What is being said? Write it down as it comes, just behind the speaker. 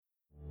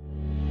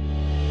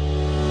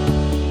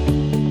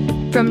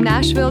From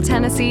Nashville,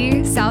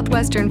 Tennessee,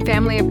 Southwestern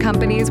Family of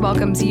Companies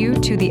welcomes you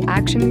to the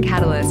Action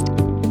Catalyst.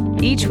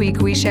 Each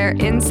week, we share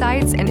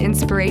insights and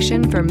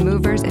inspiration from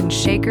movers and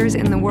shakers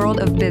in the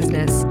world of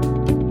business.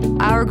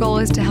 Our goal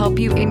is to help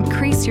you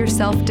increase your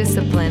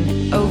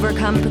self-discipline,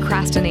 overcome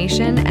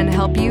procrastination, and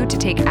help you to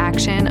take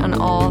action on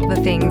all the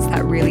things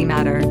that really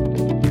matter.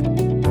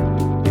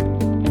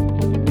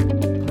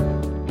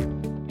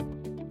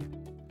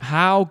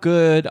 How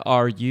good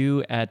are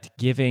you at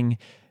giving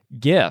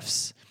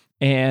gifts?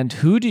 And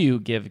who do you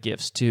give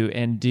gifts to?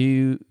 And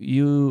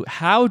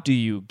how do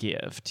you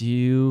give? Do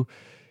you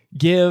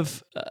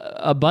give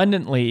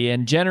abundantly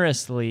and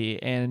generously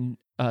and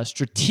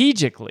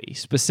strategically?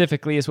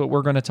 Specifically is what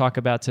we're going to talk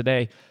about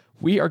today.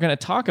 We are going to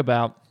talk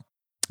about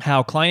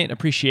how client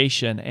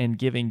appreciation and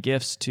giving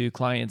gifts to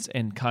clients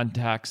and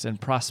contacts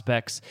and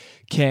prospects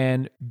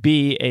can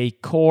be a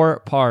core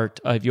part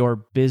of your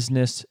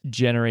business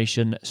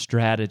generation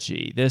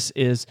strategy. This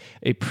is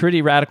a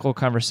pretty radical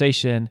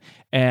conversation,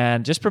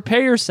 and just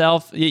prepare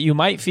yourself. You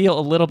might feel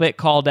a little bit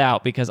called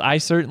out, because I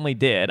certainly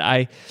did.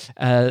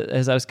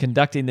 As I was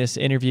conducting this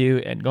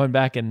interview and going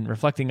back and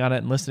reflecting on it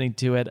and listening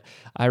to it,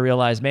 I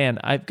realized, man,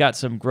 I've got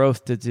some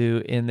growth to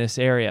do in this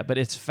area. But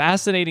it's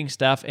fascinating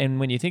stuff, and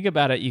when you think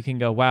about it, you can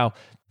go, wow,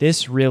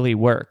 this really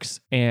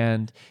works.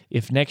 And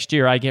if next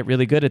year I get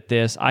really good at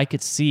this, I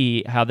could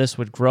see how this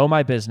would grow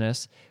my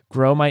business,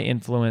 grow my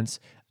influence,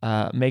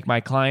 make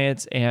my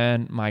clients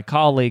and my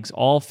colleagues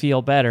all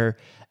feel better.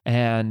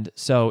 And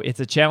so it's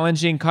a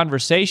challenging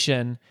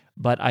conversation,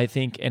 but I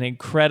think an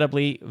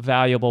incredibly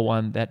valuable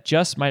one that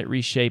just might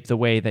reshape the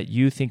way that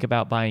you think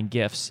about buying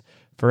gifts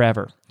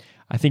forever.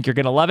 I think you're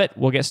going to love it.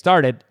 We'll get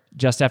started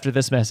just after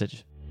this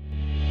message.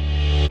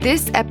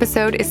 This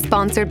episode is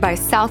sponsored by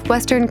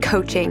Southwestern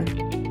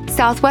Coaching.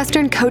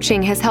 Southwestern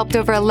Coaching has helped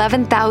over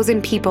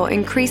 11,000 people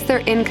increase their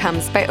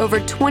incomes by over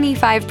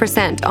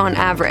 25% on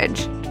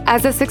average.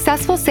 As a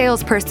successful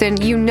salesperson,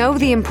 you know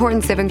the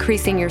importance of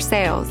increasing your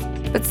sales,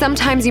 but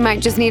sometimes you might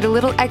just need a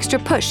little extra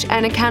push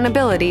and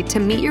accountability to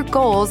meet your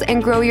goals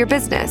and grow your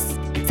business.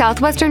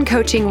 Southwestern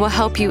Coaching will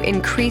help you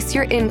increase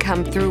your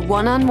income through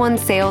one-on-one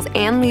sales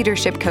and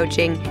leadership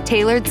coaching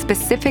tailored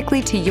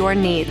specifically to your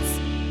needs.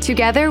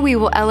 Together, we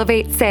will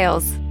elevate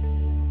sales.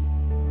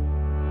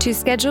 To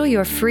schedule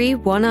your free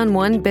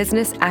one-on-one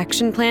business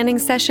action planning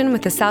session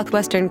with a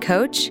Southwestern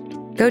coach,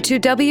 go to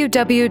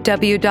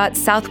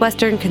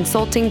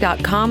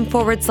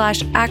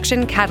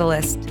www.southwesternconsulting.com/action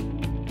catalyst.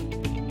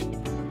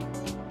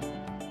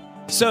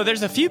 So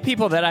there's a few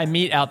people that I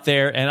meet out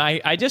there, and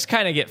I just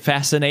kind of get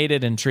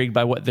fascinated, intrigued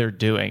by what they're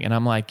doing. And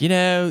I'm like,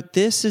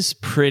 this is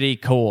pretty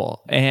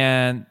cool.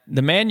 And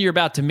the man you're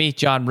about to meet,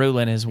 John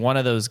Ruhlin, is one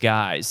of those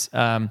guys.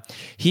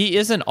 He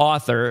is an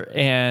author,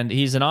 and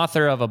he's an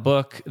author of a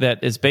book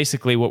that is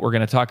basically what we're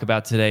going to talk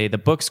about today. The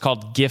book's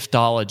called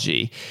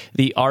Giftology,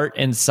 The Art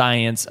and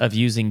Science of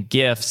Using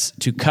Gifts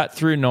to Cut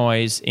Through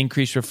Noise,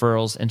 Increase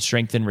Referrals, and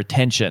Strengthen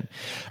Retention.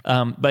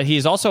 But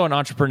he's also an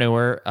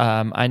entrepreneur.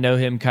 I know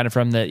him kind of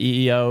from the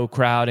EEO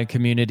crowd and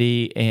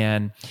community,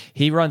 and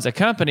he runs a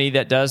company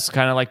that does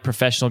kind of like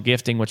professional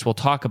gifting, which we'll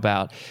talk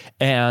about.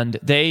 And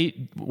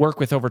they work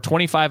with over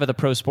 25 of the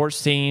pro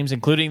sports teams,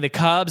 including the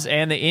Cubs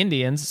and the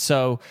Indians.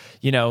 So,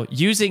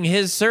 using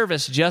his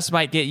service just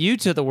might get you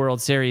to the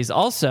World Series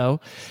also.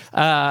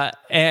 Small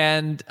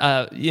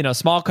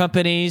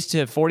companies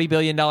to $40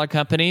 billion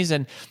companies.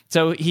 And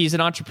so he's an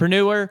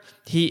entrepreneur.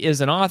 He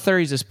is an author.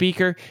 He's a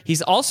speaker.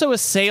 He's also a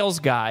sales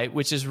guy,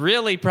 which is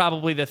really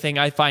probably the thing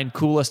I find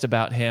coolest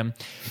about him,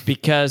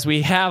 because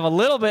we have a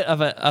little bit of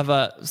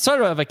a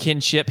sort of a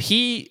kinship.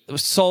 He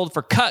sold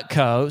for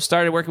Cutco,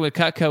 started working with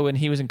Cutco when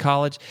he was in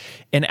college,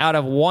 and out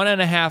of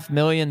 1.5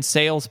 million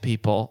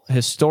salespeople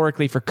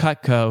historically for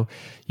Cutco,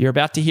 you're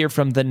about to hear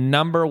from the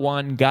number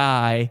one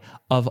guy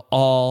of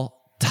all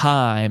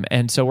time.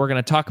 And so we're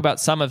going to talk about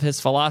some of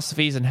his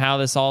philosophies and how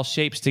this all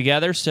shapes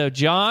together. So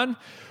John,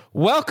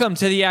 welcome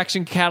to the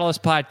Action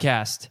Catalyst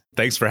podcast.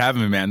 Thanks for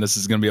having me, man. This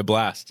is going to be a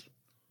blast.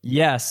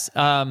 Yes.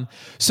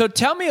 So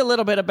tell me a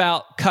little bit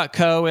about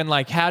Cutco and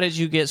how did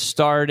you get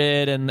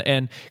started?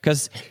 And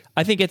because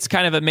I think it's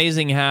kind of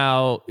amazing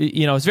how,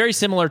 it's very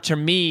similar to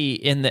me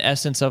in the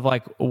essence of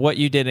what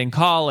you did in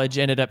college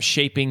ended up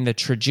shaping the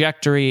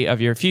trajectory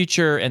of your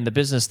future and the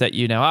business that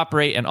you now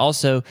operate, and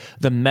also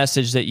the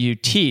message that you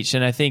teach.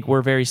 And I think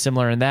we're very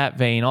similar in that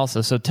vein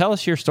also. So tell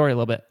us your story a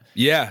little bit.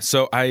 Yeah.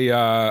 So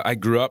I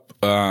grew up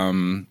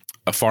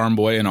a farm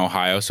boy in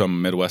Ohio, so I'm a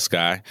Midwest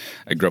guy.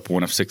 I grew up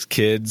one of 6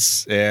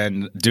 kids,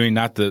 and doing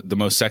not the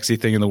most sexy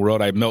thing in the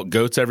world. I milk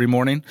goats every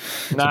morning.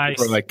 Nice.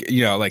 So people are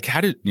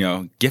how did,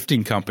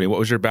 gifting company, what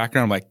was your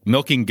background? I'm like,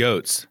 milking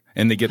goats.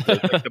 And they get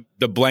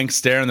the blank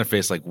stare on their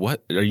face, like,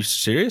 what? Are you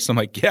serious? I'm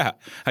like, yeah,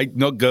 I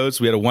milk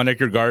goats. We had a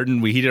 1-acre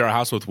garden. We heated our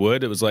house with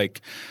wood. It was like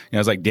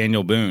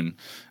Daniel Boone.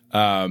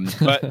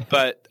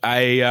 But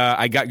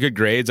I got good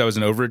grades. I was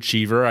an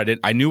overachiever.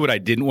 I knew what I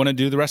didn't want to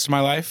do the rest of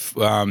my life,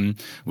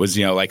 was,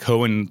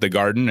 hoeing the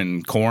garden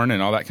and corn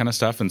and all that kind of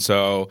stuff. And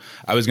so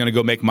I was going to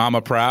go make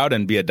mama proud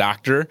and be a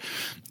doctor.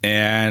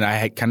 And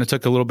I kind of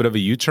took a little bit of a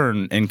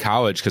U-turn in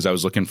college because I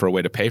was looking for a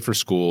way to pay for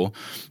school.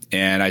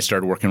 And I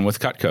started working with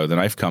Cutco, the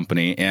knife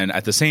company. And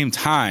at the same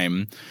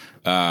time,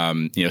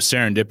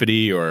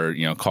 serendipity,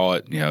 or, call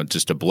it,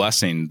 just a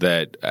blessing,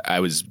 that I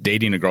was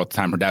dating a girl at the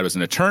time. Her dad was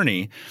an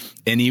attorney,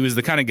 and he was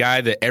the kind of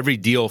guy that every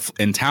deal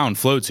in town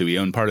flowed to. He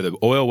owned part of the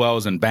oil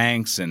wells and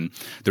banks and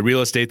the real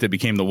estate that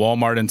became the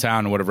Walmart in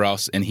town and whatever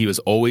else. And he was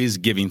always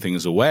giving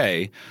things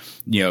away.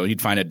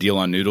 He'd find a deal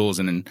on noodles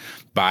and then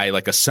buy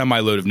like a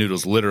semi-load of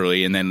noodles,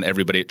 literally. And then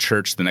everybody at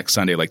church the next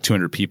Sunday, like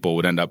 200 people,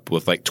 would end up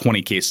with like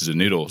 20 cases of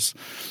noodles.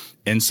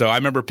 And so I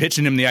remember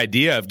pitching him the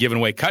idea of giving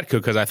away Cutco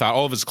because I thought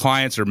all of his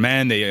clients are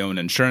men. They own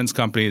insurance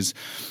companies.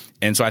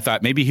 And so I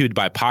thought maybe he would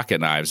buy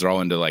pocket knives. They're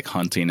all into like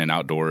hunting and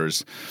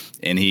outdoors.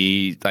 And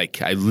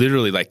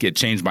it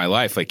changed my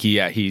life. Like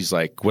he's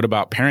like, what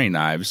about paring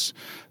knives?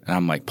 And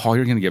I'm like, Paul,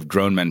 you're going to give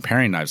grown men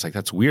paring knives? Like,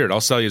 that's weird.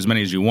 I'll sell you as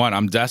many as you want.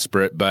 I'm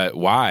desperate, but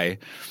why?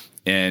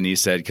 And he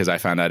said, because I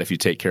found out if you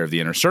take care of the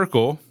inner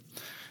circle,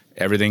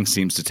 everything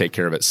seems to take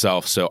care of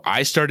itself. So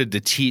I started to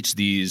teach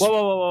these.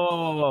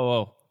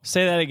 Whoa.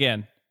 Say that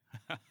again.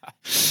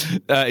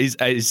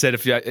 He said,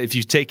 if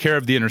you take care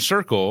of the inner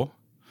circle,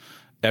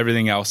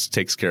 everything else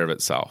takes care of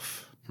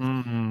itself.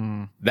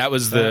 Mm-hmm. That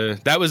was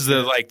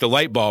the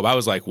light bulb. I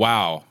was like,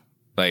 wow,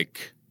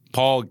 like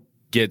Paul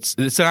gets,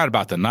 it's not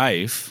about the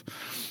knife.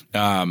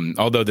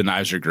 Although the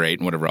knives are great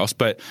and whatever else,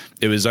 but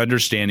it was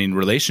understanding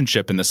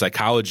relationship and the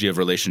psychology of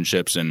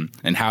relationships and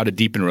how to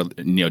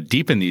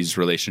deepen these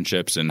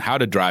relationships and how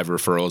to drive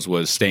referrals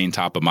was staying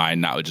top of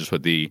mind, not just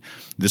with the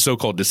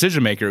so-called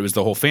decision maker. It was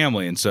the whole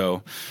family. And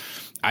so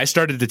I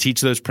started to teach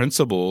those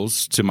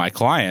principles to my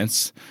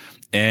clients.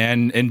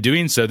 And in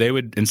doing so, they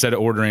would, instead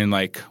of ordering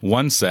like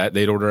one set,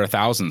 they'd order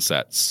 1,000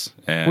 sets.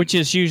 Which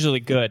is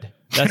usually good.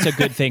 That's a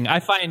good thing. I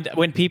find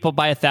when people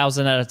buy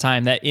 1,000 at a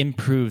time, that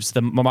improves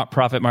the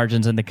profit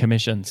margins and the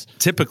commissions.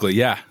 Typically,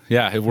 yeah.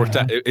 It worked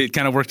out. It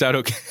kind of worked out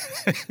okay.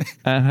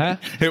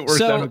 It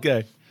worked out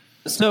okay.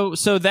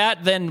 So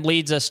that then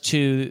leads us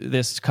to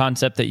this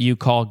concept that you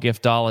call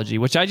giftology,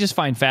 which I just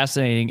find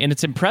fascinating. And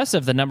it's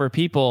impressive the number of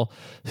people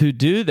who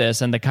do this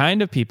and the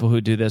kind of people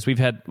who do this. We've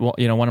had, one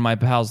of my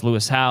pals,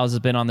 Lewis Howes, has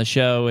been on the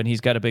show, and he's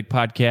got a big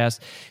podcast.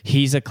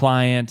 He's a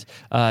client.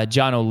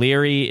 John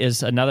O'Leary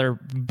is another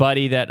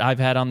buddy that I've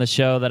had on the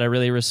show that I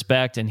really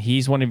respect, and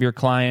he's one of your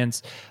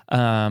clients.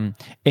 And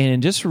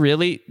just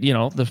really,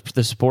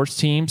 the sports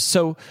teams.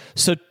 So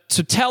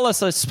tell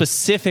us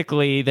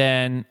specifically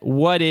then,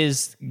 what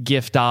is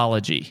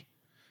giftology?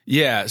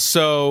 Yeah.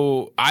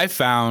 So I've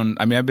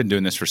been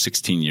doing this for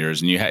 16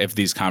 years, and you have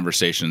these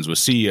conversations with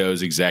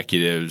CEOs,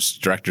 executives,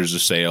 directors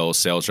of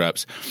sales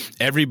reps.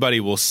 Everybody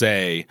will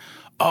say,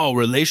 oh,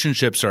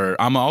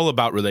 I'm all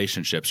about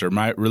relationships, or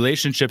my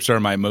relationships are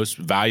my most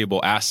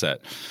valuable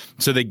asset.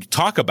 So they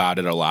talk about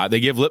it a lot. They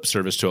give lip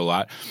service to a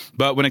lot.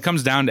 But when it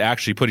comes down to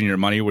actually putting your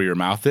money where your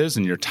mouth is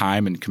and your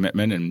time and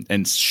commitment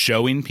and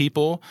showing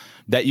people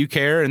that you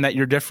care and that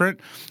you're different,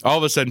 all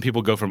of a sudden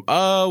people go from,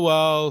 oh,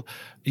 well,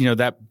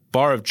 that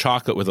bar of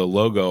chocolate with a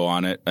logo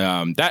on it,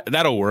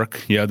 that'll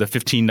work. The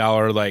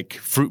 $15 like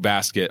fruit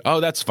basket. Oh,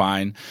 that's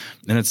fine.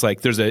 And it's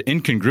like there's an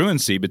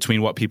incongruency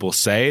between what people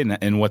say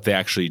and what they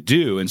actually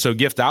do. And so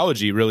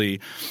giftology really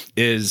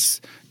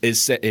is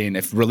saying,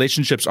 if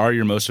relationships are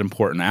your most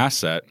important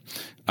asset,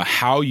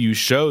 how you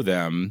show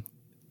them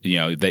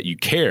that you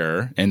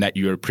care and that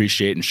you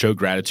appreciate and show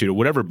gratitude, or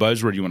whatever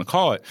buzzword you want to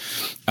call it,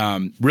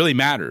 really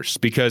matters.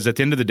 Because at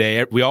the end of the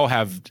day, we all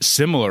have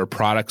similar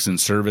products and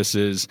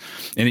services,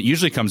 and it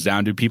usually comes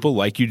down to people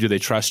like you. Do they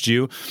trust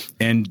you?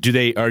 And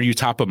are you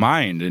top of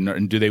mind?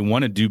 And do they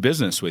want to do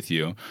business with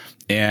you?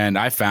 And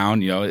I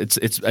found,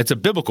 it's a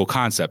biblical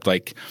concept.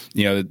 Like,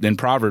 in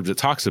Proverbs, it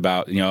talks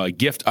about, a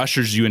gift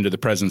ushers you into the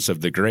presence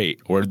of the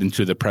great, or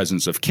into the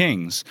presence of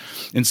kings.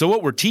 And so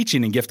what we're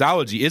teaching in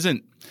giftology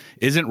isn't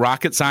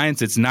rocket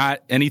science. It's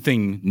not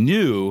anything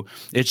new.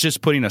 It's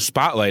just putting a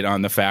spotlight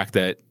on the fact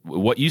that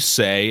what you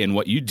say and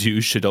what you do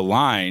should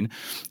align.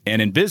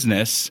 And in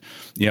business,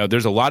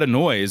 there's a lot of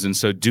noise. And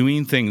so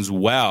doing things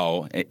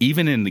well,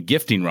 even in the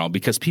gifting realm,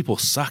 because people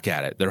suck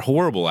at it. They're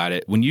horrible at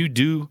it. When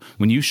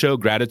you show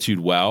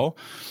gratitude well,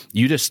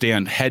 you just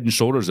stand head and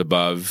shoulders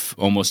above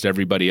almost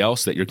everybody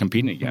else that you're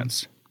competing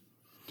against.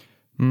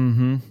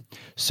 Mm-hmm.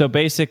 So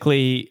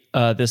basically,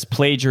 this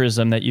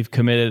plagiarism that you've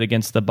committed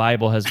against the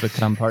Bible has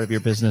become part of your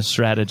business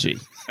strategy.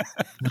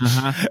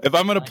 Uh-huh. If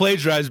I'm going to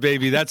plagiarize,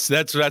 baby, that's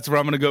where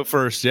I'm going to go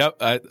first. Yep,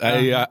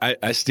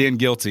 I stand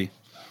guilty.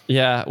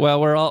 Yeah,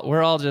 well, we're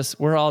all just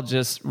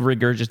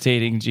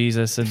regurgitating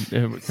Jesus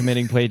and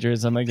committing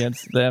plagiarism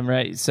against them,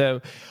 right?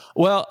 So,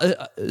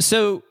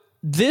 so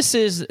this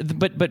is,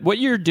 but what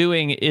you're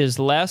doing is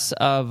less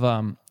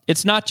of.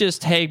 It's not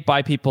just, hey,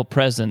 buy people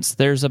presents.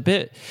 There's a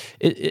bit.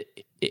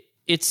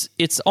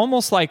 It's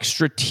almost like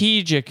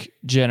strategic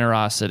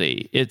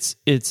generosity. It's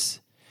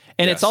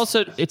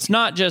also, it's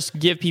not just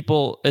give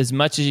people as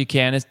much as you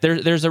can.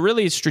 There's a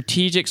really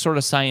strategic sort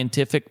of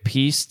scientific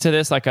piece to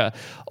this, like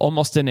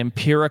almost an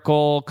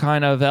empirical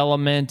kind of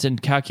element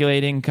and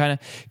calculating kind of.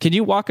 Can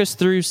you walk us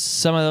through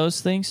some of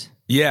those things?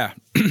 Yeah,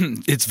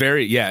 it's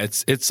very,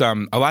 it's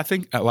I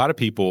think a lot of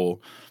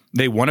people,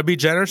 they want to be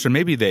generous, or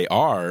maybe they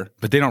are,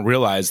 but they don't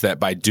realize that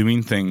by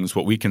doing things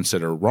what we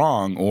consider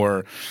wrong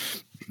or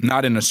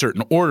not in a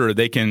certain order,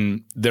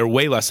 they're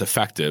way less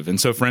effective.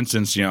 And so, for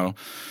instance,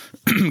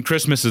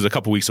 Christmas is a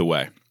couple weeks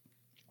away.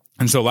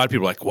 And so a lot of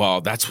people are like, well,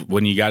 that's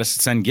when you got to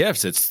send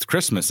gifts. It's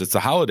Christmas. It's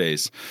the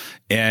holidays.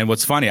 And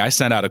what's funny, I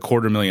send out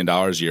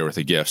 $250,000 a year worth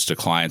of gifts to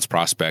clients,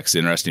 prospects,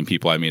 interesting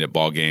people I meet at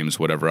ball games,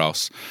 whatever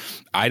else.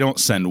 I don't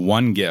send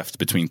one gift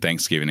between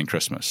Thanksgiving and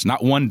Christmas.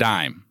 Not one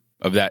dime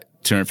of that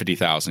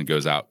 $250,000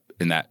 goes out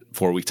in that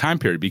 4-week time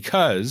period,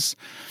 because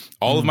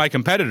all of my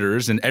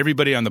competitors and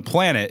everybody on the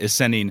planet is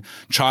sending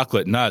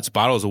chocolate, nuts,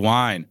 bottles of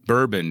wine,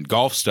 bourbon,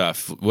 golf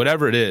stuff,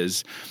 whatever it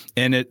is.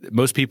 And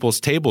most people's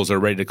tables are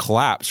ready to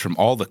collapse from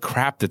all the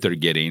crap that they're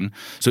getting.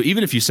 So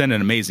even if you send an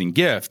amazing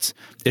gift,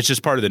 it's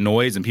just part of the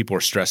noise and people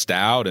are stressed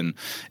out.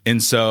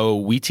 And so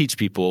we teach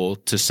people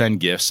to send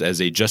gifts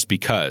as a just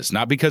because,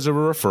 not because of a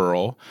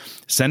referral.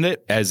 Send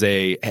it as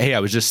a, hey, I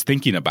was just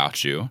thinking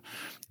about you.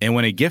 And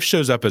when a gift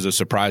shows up as a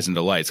surprise and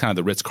delight, it's kind of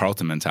the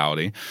Ritz-Carlton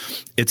mentality.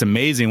 It's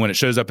amazing when it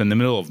shows up in the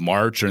middle of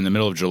March or in the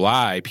middle of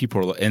July,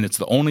 and it's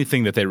the only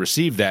thing that they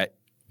received that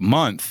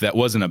month that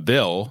wasn't a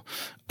bill,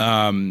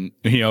 or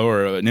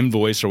an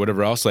invoice or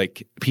whatever else.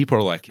 Like, people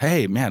are like,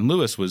 hey, man,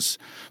 Lewis was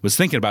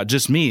thinking about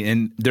just me.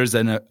 And there's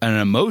an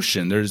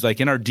emotion. There's like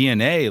in our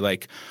DNA,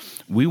 like,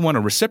 we want to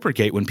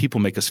reciprocate when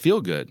people make us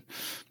feel good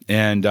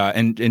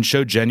and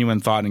show genuine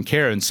thought and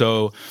care. And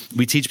so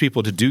we teach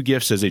people to do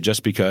gifts as a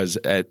just because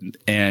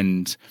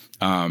and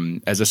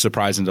as a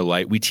surprise and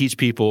delight. We teach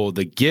people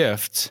the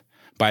gift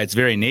by its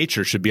very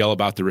nature should be all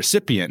about the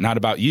recipient, not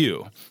about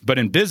you. But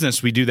in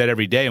business, we do that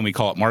every day and we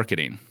call it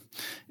marketing.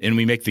 And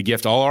we make the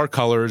gift all our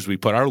colors. We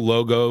put our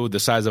logo the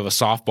size of a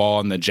softball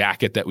on the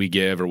jacket that we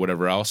give or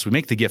whatever else. We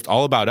make the gift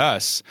all about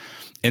us.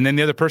 And then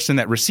the other person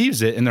that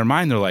receives it, in their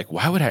mind, they're like,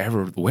 why would I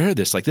ever wear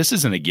this? Like, this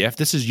isn't a gift.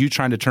 This is you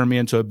trying to turn me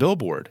into a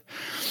billboard.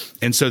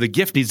 And so the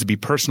gift needs to be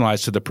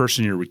personalized to the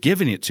person you're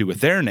giving it to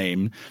with their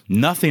name,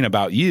 nothing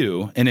about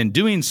you. And in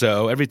doing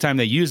so, every time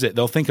they use it,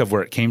 they'll think of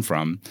where it came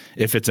from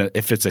if it's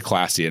a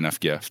classy enough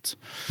gift.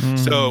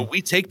 So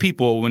we take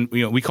people, when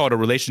we call it a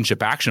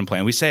relationship action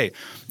plan. We say,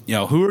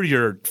 who are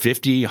your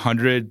 50,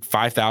 100,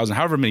 5,000,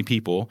 however many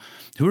people,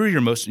 who are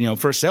your most,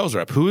 for a sales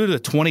rep, who are the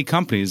 20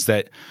 companies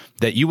that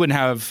you wouldn't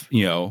have,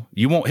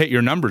 you won't hit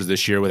your numbers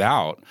this year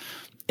without.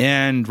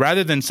 And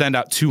rather than send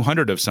out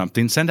 200 of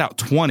something, send out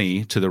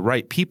 20 to the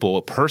right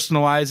people,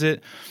 personalize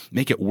it,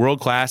 make it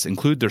world-class,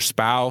 include their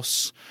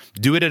spouse,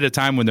 do it at a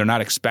time when they're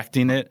not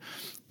expecting it.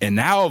 And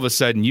now all of a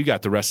sudden you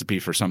got the recipe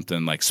for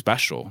something like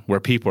special, where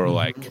people are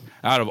like,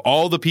 out of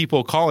all the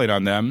people calling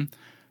on them,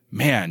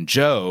 man,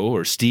 Joe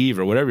or Steve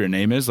or whatever your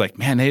name is, like,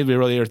 man, they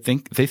really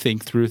think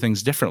through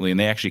things differently and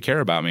they actually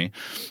care about me.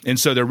 And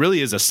so there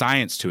really is a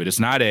science to it. It's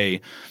not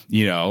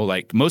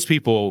like most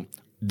people,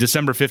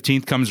 December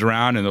 15th comes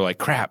around and they're like,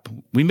 crap,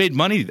 we made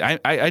money.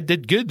 I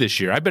did good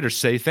this year. I better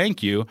say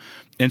thank you.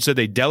 And so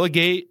they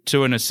delegate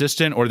to an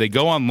assistant, or they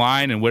go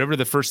online and whatever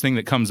the first thing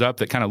that comes up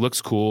that kind of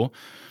looks cool,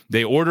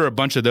 they order a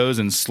bunch of those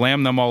and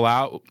slam them all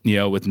out,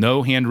 with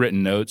no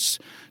handwritten notes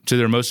to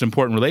their most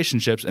important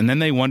relationships. And then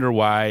they wonder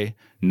why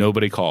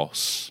nobody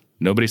calls.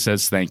 Nobody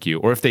says thank you.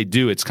 Or if they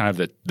do, it's kind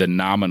of the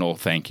nominal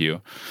thank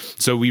you.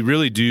 So we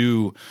really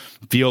do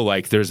feel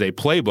like there's a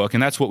playbook,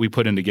 and that's what we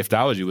put into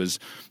Giftology was,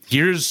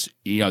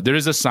 there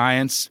is a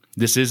science.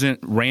 This isn't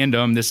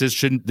random. This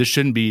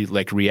shouldn't be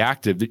like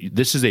reactive.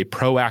 This is a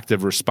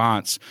proactive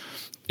response,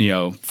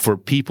 for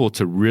people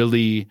to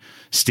really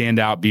stand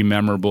out, be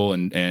memorable,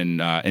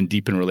 and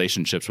deepen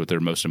relationships with their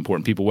most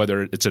important people,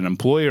 whether it's an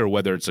employee or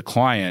whether it's a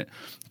client.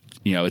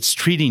 It's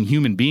treating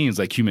human beings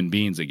like human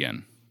beings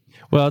again.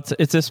 Well,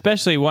 it's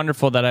especially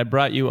wonderful that I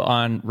brought you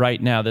on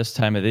right now, this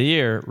time of the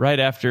year, right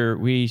after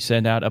we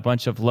send out a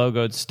bunch of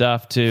logoed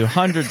stuff to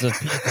hundreds of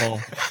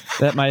people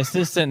that my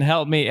assistant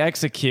helped me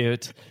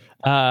execute.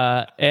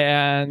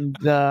 And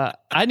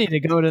I need to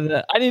go to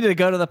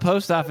the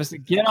post office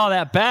and get all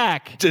that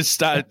back. Just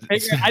stop.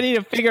 I need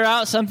to figure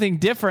out something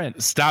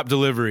different. Stop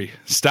delivery.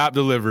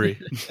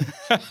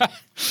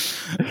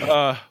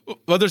 Well,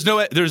 there's no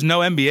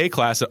MBA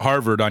class at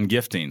Harvard on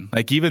gifting.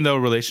 Like, even though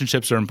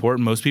relationships are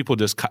important, most people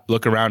just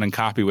look around and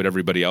copy what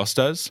everybody else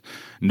does.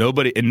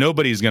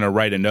 Nobody's going to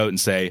write a note and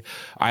say,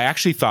 I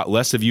actually thought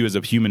less of you as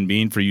a human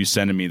being for you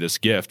sending me this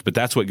gift. But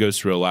that's what goes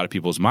through a lot of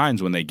people's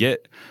minds when they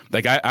get,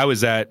 like, I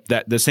was at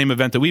the same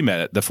event that we met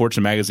at, the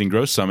Fortune Magazine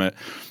Growth Summit,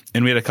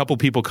 and we had a couple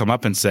people come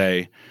up and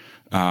say,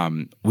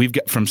 we've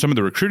got, from some of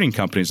the recruiting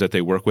companies that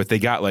they work with, they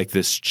got like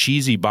this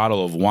cheesy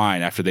bottle of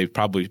wine after they've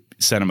probably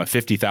sent them a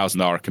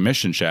 $50,000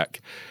 commission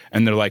check.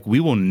 And they're like, we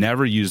will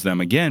never use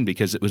them again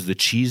because it was the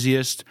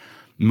cheesiest,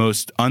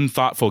 most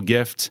unthoughtful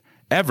gift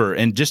ever.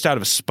 And just out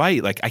of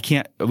spite, like,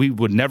 we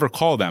would never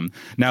call them.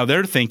 Now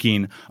they're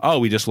thinking, oh,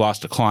 we just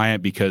lost a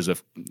client because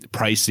of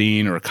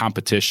pricing or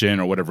competition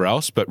or whatever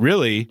else. But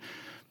really,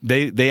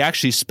 they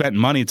actually spent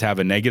money to have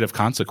a negative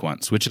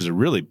consequence, which is a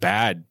really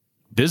bad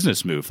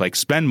business move. Like,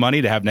 spend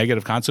money to have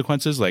negative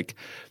consequences. Like,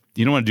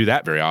 You don't want to do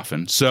that very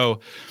often. So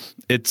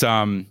it's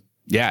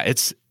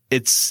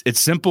it's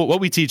simple. What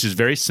we teach is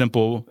very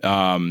simple,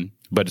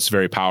 but it's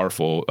very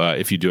powerful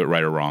if you do it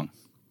right or wrong.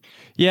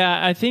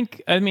 Yeah, I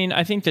think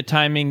the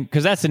timing,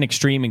 because that's an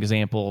extreme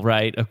example,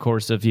 right? Of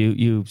course, if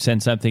you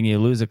send something, you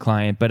lose a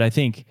client. But I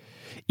think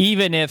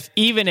even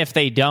if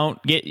they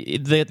don't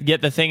get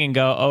the thing and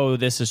go, oh,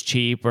 this is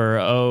cheap, or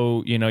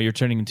oh, you're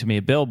turning into me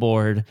a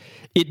billboard,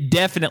 it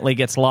definitely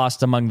gets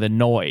lost among the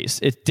noise.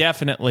 It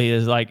definitely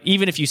is like,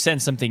 even if you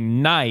send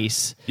something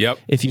nice, yep.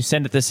 If you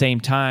send at the same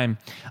time.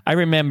 I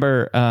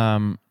remember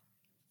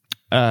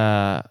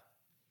there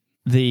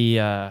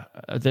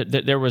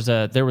was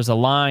a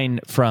line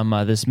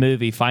from this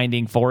movie,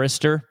 Finding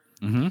Forrester.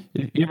 Mm-hmm.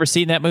 You ever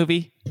seen that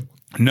movie?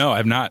 No,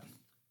 I've not.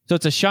 So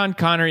it's a Sean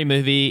Connery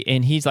movie,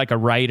 and he's like a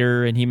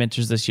writer, and he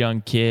mentors this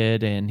young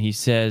kid, and he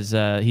says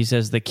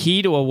the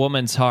key to a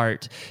woman's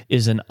heart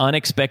is an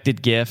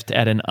unexpected gift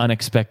at an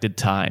unexpected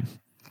time.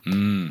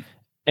 And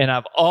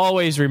I've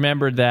always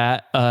remembered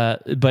that,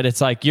 but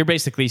it's like you're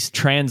basically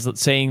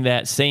saying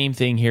that same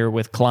thing here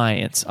with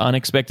clients: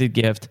 unexpected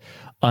gift,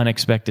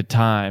 unexpected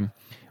time,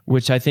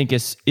 which I think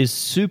is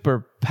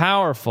super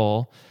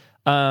powerful.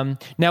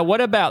 Now,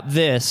 what about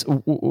this?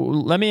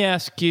 Let me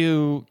ask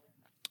you: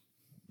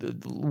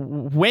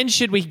 when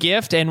should we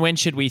gift and when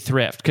should we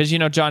thrift? Because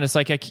John, it's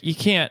like you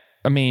can't.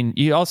 I mean,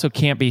 you also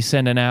can't be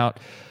sending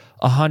out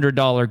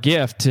 $100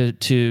 gift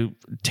to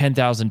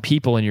 10,000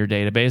 people in your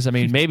database. I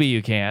mean, maybe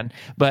you can,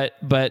 but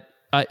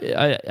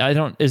I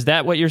don't. Is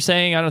that what you're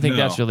saying? I don't think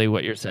that's really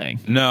what you're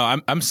saying. No,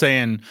 I'm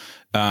saying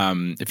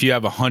if you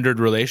have 100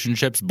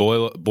 relationships,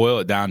 boil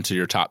it down to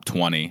your top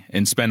 20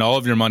 and spend all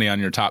of your money on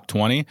your top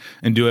 20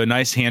 and do a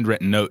nice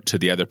handwritten note to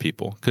the other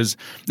people. Because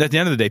at the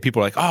end of the day,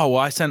 people are like, oh,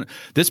 well, I sent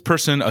this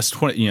person a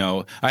 20.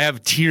 I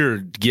have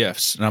tiered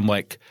gifts, and I'm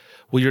like,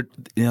 well,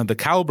 the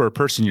caliber of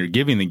person you're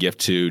giving the gift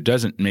to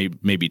doesn't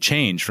maybe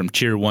change from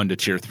tier 1 to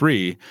tier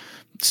 3.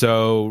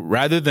 So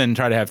rather than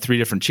try to have 3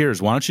 different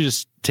tiers, why don't you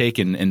just take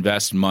and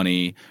invest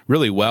money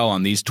really well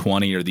on these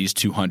 20 or these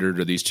 200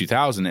 or these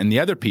 2,000, and the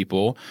other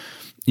people,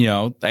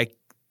 like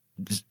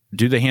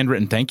do the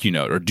handwritten thank you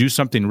note or do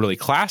something really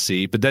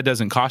classy, but that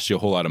doesn't cost you a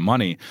whole lot of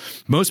money.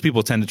 Most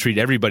people tend to treat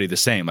everybody the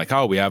same, like,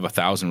 oh, we have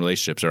 1,000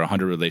 relationships or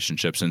 100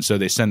 relationships, and so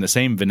they send the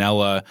same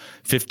vanilla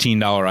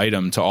 $15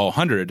 item to all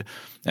 100.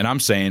 And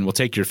I'm saying, well,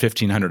 take your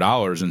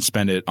 $1,500 and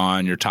spend it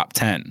on your top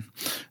 10.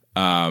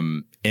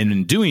 And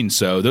in doing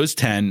so, those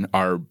 10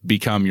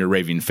 become your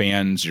raving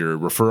fans, your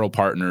referral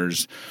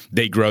partners.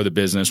 They grow the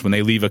business. When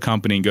they leave a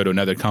company and go to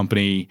another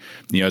company,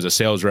 as a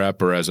sales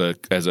rep or as an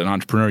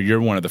entrepreneur,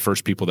 you're one of the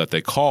first people that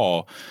they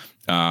call.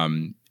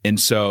 And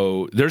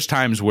so there's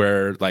times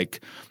where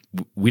like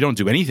we don't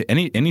do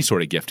any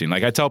sort of gifting.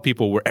 Like I tell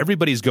people, where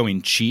everybody's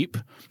going cheap,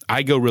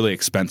 I go really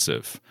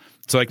expensive.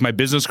 So like my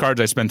business cards,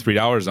 I spend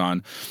 $3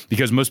 on,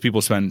 because most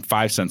people spend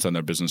 5 cents on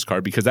their business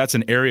card, because that's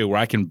an area where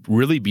I can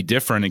really be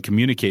different and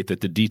communicate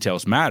that the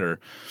details matter.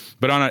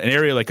 But on an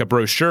area like a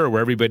brochure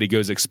where everybody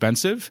goes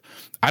expensive,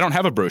 I don't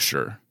have a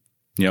brochure.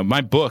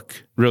 My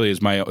book really is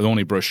the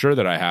only brochure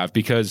that I have,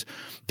 because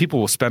people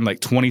will spend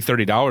like $20,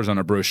 $30 on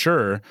a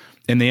brochure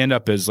and they end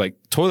up as like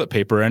toilet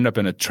paper, end up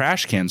in a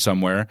trash can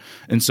somewhere.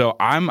 And so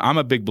I'm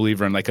a big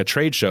believer in like a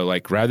trade show.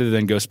 Like rather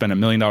than go spend $1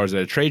 million at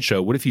a trade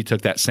show, what if you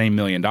took that same $1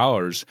 million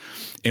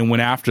and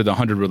went after the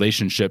 100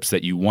 relationships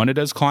that you wanted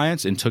as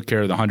clients and took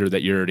care of the 100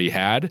 that you already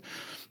had?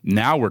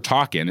 Now we're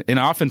talking. And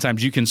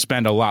oftentimes you can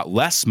spend a lot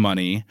less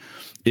money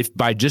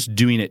by just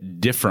doing it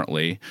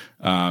differently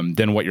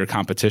than what your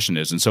competition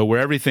is. And so where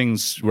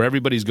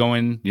everybody's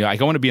going, I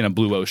want to be in a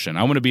blue ocean.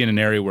 I want to be in an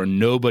area where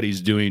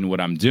nobody's doing what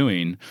I'm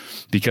doing,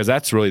 because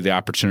that's really the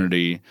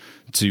opportunity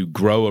to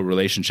grow a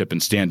relationship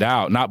and stand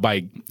out, not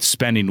by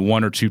spending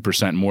 1 or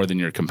 2% more than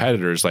your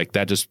competitors. Like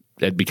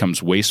it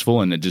becomes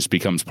wasteful and it just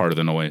becomes part of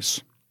the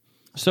noise.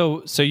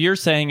 So you're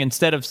saying,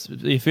 instead of,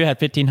 if you had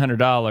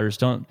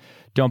 $1,500,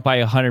 don't buy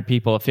 100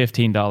 people a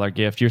 $15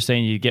 gift. You're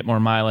saying you get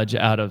more mileage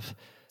out of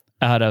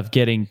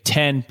getting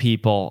 10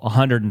 people a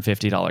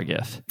 $150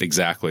 gift.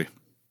 Exactly.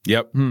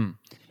 Yep. And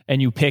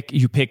you pick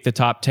the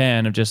top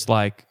 10 of just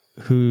like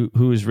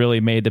who's really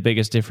made the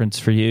biggest difference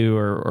for you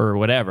or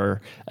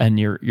whatever, and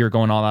you're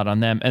going all out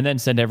on them, and then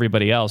send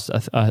everybody else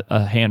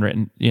a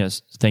handwritten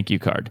thank you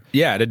card.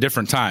 Yeah, at a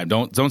different time.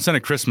 Don't send a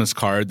Christmas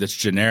card that's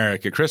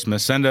generic at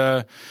Christmas. Send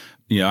I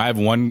have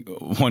one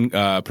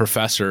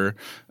professor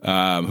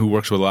who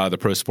works with a lot of the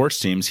pro sports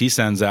teams. He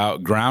sends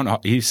out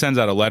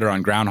a letter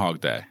on Groundhog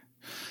Day.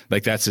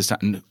 Like that's his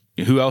time.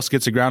 Who else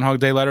gets a Groundhog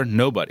Day letter?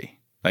 Nobody.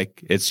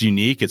 Like it's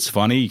unique. It's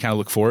funny. You kind of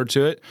look forward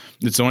to it.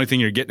 It's the only thing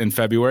you're getting in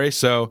February.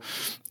 So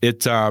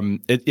it's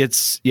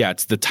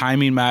the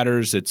timing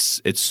matters.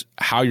 It's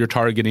how you're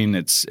targeting.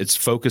 It's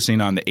focusing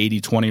on the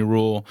 80-20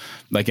 rule,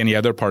 like any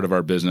other part of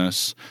our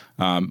business.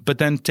 But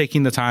then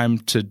taking the time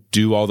to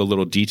do all the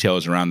little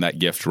details around that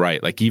gift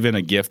right. Like even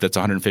a gift that's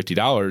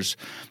 $150,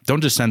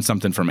 don't just send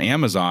something from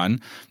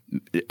Amazon.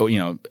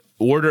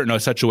 Order it in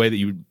such a way that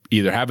you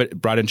either have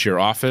it brought into your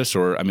office,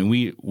 or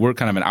we're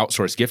kind of an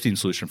outsourced gifting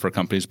solution for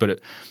companies, but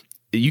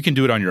you can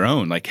do it on your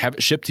own. Like have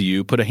it shipped to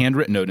you, put a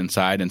handwritten note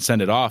inside and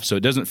send it off. So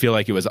it doesn't feel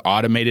like it was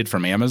automated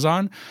from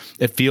Amazon.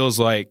 It feels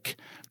like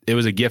it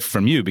was a gift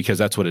from you because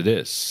that's what it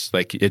is.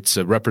 Like it's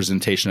a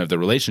representation of the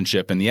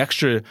relationship, and the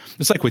extra,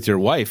 it's like with your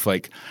wife,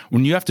 like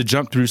when you have to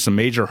jump through some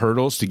major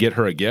hurdles to get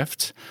her a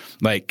gift,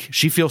 like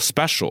she feels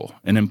special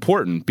and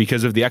important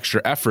because of the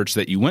extra efforts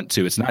that you went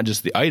to. It's not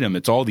just the item,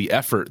 it's all the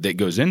effort that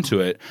goes into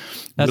it.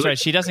 That's really, right.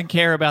 She doesn't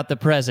care about the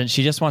present.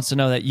 She just wants to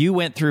know that you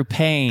went through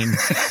pain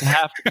to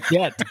have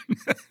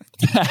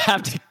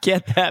to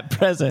get that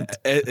present.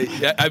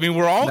 I mean,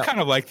 we're all kind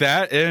of like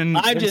that. And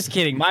I'm just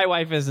kidding. My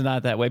wife is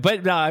not that way.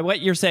 But no, what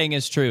you're saying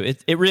is true.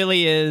 It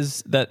really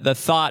is that the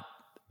thought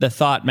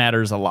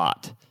matters a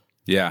lot.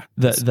 Yeah.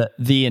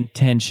 The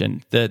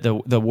intention,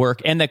 the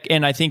work, and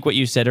I think what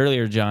you said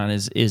earlier, John,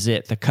 is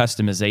the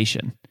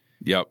customization.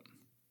 Yep.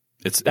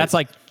 That's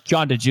like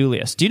John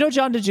DeJulius. Do you know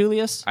John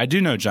DeJulius? I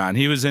do know John.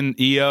 He was in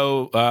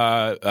EO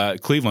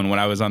Cleveland when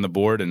I was on the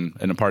board and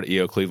a part of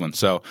EO Cleveland.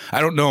 So I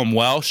don't know him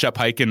well. Shep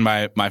Hyken,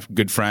 my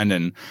good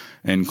friend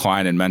and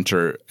client and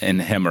mentor, and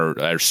him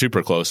are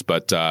super close.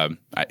 But I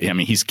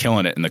mean, he's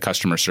killing it in the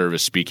customer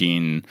service,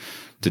 speaking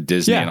to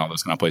Disney and all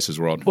those kind of places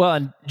world. Well,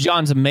 and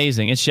John's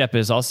amazing, and Shep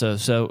is also.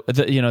 So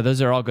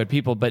those are all good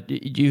people. But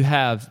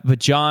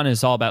John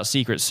is all about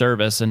secret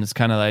service, and it's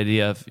kind of the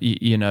idea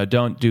of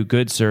don't do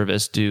good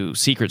service, do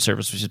secret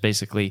service, which is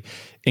basically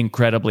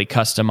incredibly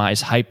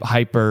customized,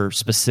 hyper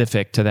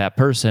specific to that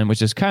person,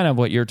 which is kind of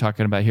what you're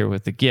talking about here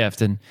with the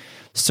gift. And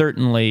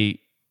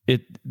certainly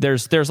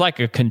there's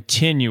like a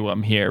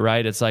continuum here,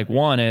 right? It's like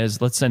one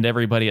is let's send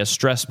everybody a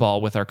stress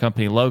ball with our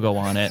company logo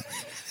on it.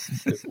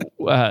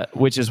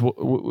 Which is,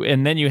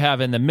 and then you have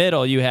in the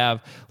middle, you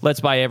have let's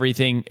buy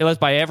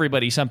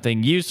everybody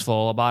something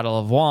useful, a bottle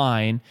of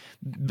wine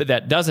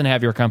that doesn't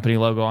have your company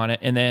logo on it,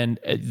 and then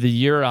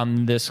you're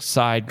on this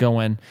side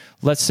going,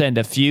 let's send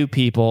a few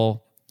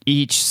people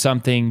each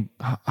something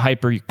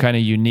hyper kind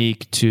of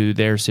unique to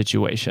their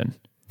situation.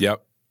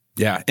 Yep.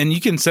 Yeah, and you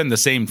can send the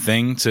same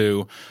thing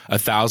to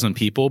 1,000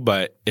 people,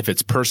 but if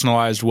it's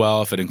personalized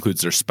well, if it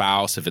includes their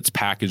spouse, if it's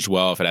packaged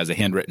well, if it has a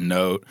handwritten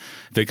note,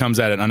 if it comes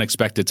at an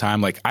unexpected time,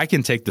 like I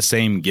can take the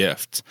same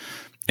gift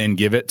and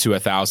give it to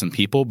 1,000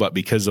 people, but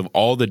because of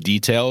all the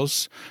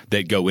details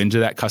that go into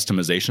that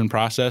customization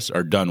process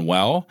are done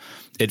well,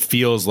 it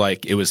feels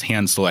like it was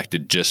hand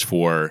selected just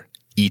for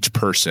each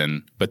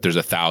person, but there's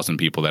 1,000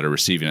 people that are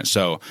receiving it.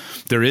 So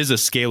there is a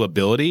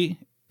scalability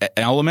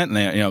element.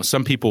 And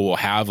some people will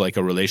have like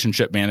a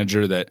relationship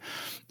manager that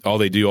all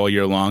they do all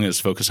year long is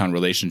focus on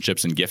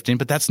relationships and gifting,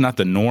 but that's not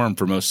the norm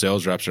for most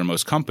sales reps or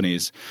most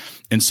companies.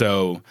 And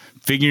so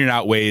figuring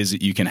out ways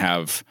that you can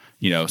have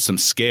some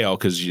scale,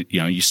 because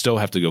you still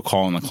have to go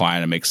call on the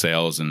client and make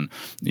sales and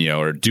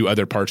or do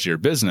other parts of your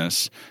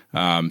business.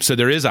 So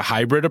there is a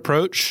hybrid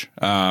approach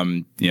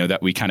that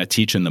we kind of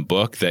teach in the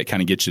book that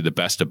kind of gets you the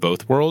best of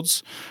both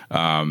worlds.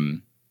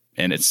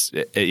 And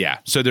so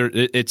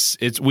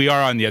we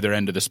are on the other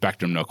end of the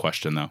spectrum, no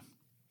question, though.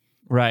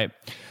 Right.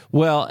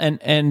 Well,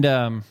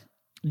 and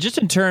just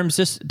in terms,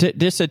 just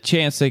a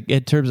chance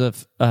in terms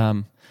of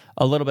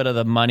a little bit of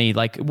the money,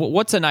 like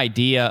what's an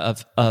idea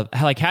of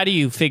like how do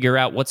you figure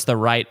out what's the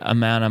right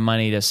amount of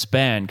money to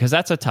spend? Because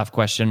that's a tough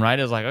question, right?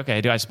 It's like,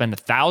 okay, do I spend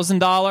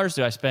 $1,000?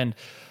 Do I spend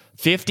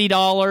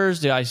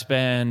 $50? Do I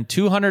spend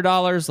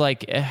 $200?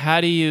 Like,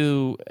 do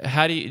you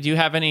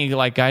have any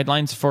like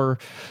guidelines for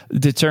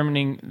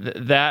determining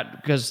that?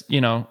 Because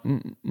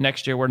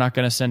next year we're not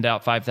going to send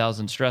out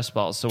 5,000 stress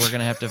balls, so we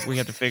have to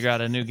figure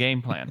out a new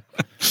game plan.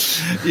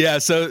 Yeah.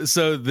 So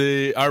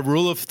our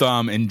rule of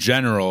thumb in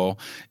general,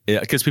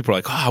 because people are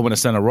like, oh, I want to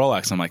send a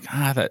Rolex. I'm like,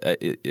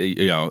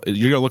 you're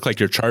going to look like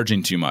you're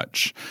charging too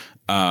much.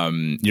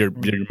 Your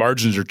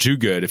margins are too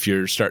good if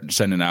you're starting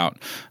sending out,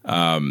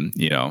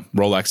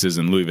 Rolexes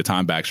and Louis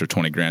Vuitton bags for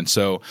 $20,000.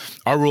 So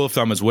our rule of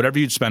thumb is whatever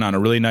you'd spend on a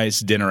really nice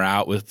dinner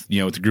out with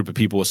a group of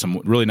people with some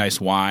really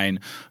nice wine,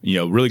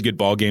 really good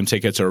ball game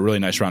tickets or a really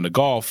nice round of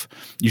golf,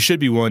 you should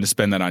be willing to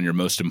spend that on your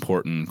most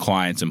important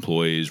clients,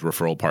 employees,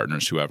 referral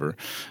partners, whoever.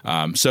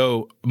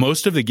 So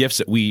most of the gifts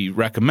that we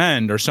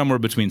recommend are somewhere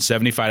between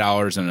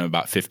 $75 and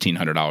about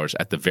 $1,500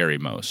 at the very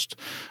most.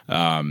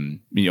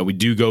 We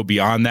do go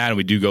beyond that and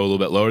we do go a little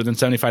bit lower than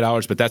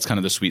 $75, but that's kind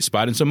of the sweet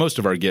spot. And so most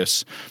of our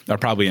gifts are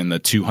probably in the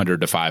 $200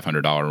 to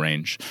 $500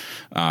 range.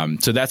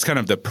 So that's kind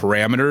of the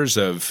parameters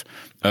of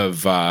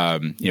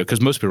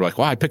because most people are like,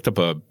 well, I picked up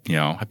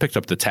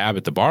the tab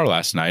at the bar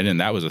last night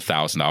and that was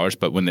 $1,000.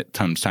 But when it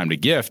comes time to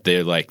gift,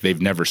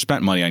 they've never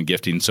spent money on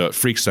gifting. So it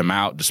freaks them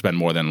out to spend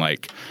more than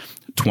like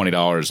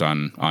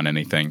 $20 on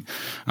anything.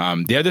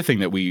 The other thing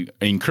that we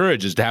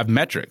encourage is to have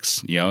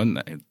metrics,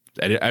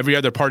 at every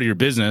other part of your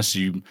business,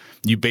 you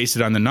base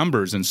it on the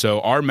numbers. And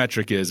so our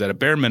metric is at a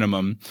bare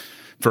minimum,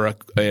 for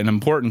an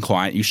important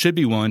client, you should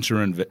be willing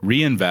to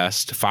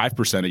reinvest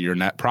 5% of your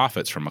net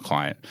profits from a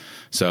client.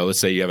 So let's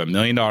say you have $1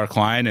 million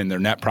client and their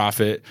net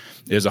profit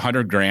is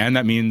 $100,000.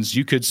 That means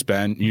you should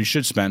spend,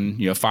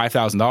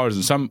 $5,000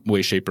 in some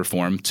way, shape, or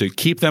form to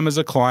keep them as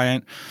a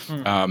client,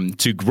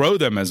 to grow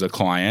them as a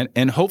client,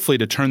 and hopefully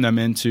to turn them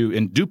into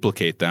and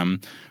duplicate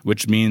them,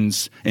 which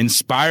means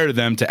inspire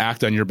them to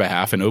act on your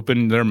behalf and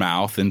open their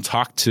mouth and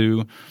talk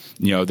to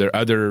their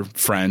other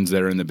friends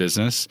that are in the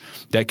business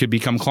that could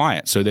become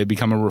clients. So they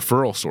become a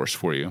referral source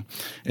for you.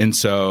 And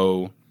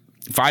so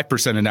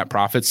 5% of net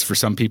profits for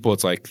some people,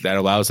 it's like that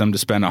allows them to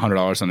spend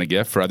 $100 on a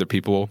gift. For other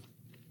people,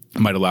 it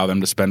might allow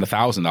them to spend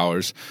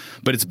 $1,000,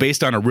 but it's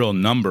based on a real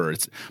number.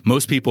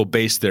 Most people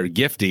base their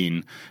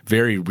gifting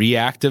very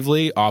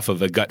reactively off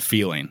of a gut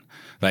feeling.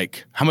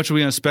 Like, how much are we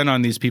going to spend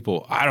on these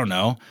people? I don't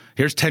know.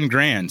 Here's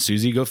 $10,000,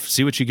 Susie. Go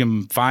see what you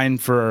can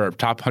find for our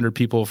top 100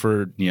 people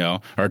for,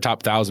 our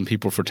top 1,000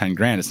 people for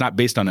 $10,000. It's not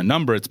based on a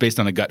number. It's based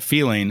on a gut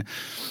feeling.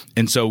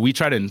 And so we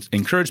try to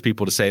encourage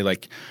people to say,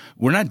 like,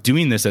 we're not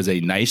doing this as a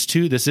nice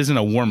to. This isn't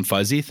a warm,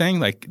 fuzzy thing.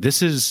 Like,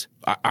 this is,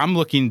 I'm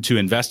looking to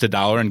invest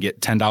 $1 and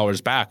get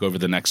 $10 back over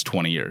the next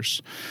 20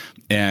 years.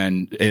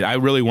 And I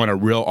really want a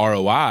real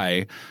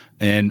ROI.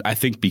 And I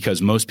think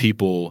because most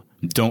people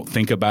don't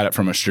think about it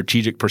from a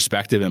strategic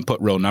perspective and put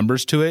real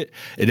numbers to it,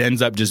 it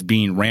ends up just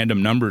being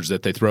random numbers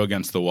that they throw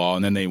against the wall.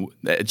 And then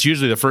it's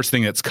usually the first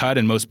thing that's cut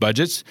in most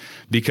budgets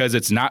because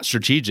it's not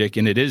strategic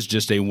and it is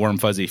just a warm,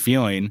 fuzzy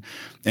feeling.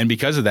 And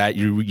because of that,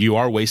 you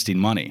are wasting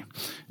money.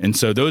 And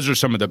so those are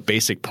some of the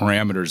basic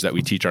parameters that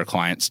we teach our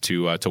clients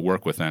to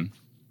work within.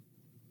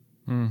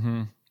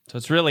 Mm-hmm. So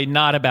it's really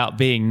not about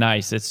being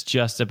nice. It's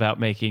just about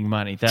making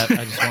money. That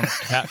I just want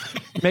to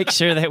make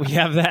sure that we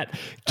have that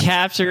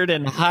captured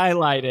and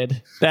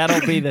highlighted.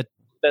 That'll be the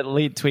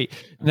lead tweet.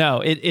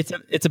 No, it's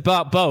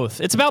about both.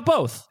 It's about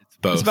both.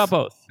 It's about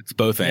both. It's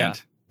both and. Yeah.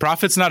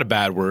 Profit's not a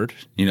bad word,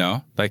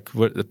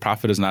 the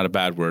profit is not a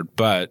bad word,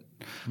 but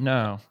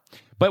no.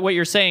 But what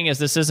you're saying is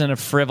this isn't a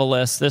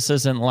frivolous. This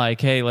isn't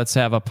like, hey, let's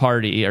have a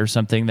party or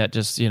something that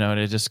just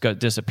it just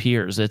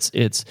disappears.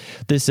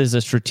 This is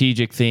a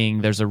strategic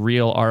thing. There's a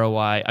real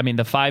ROI. I mean,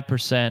 the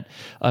 5%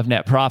 of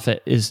net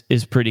profit is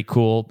pretty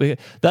cool. The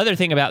other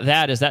thing about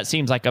that is that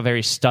seems like a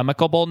very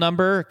stomachable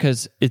number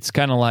because it's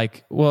kind of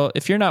like, well,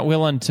 if you're not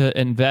willing to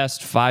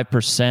invest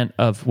 5%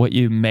 of what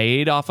you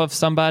made off of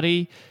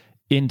somebody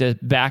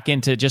back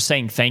into just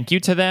saying thank you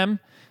to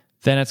them,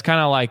 then it's kind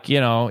of like,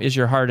 is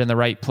your heart in the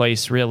right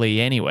place really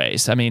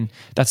anyways? I mean,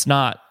 that's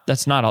not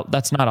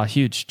a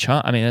huge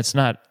chunk. I mean, it's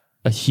not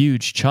a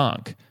huge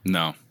chunk.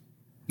 No.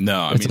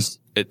 I mean,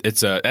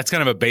 that's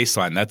kind of a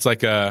baseline. That's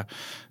like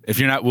if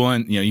you're not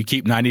willing, you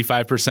keep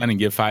 95% and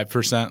give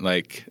 5%,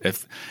 like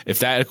if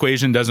that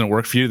equation doesn't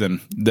work for you,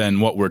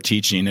 then what we're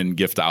teaching in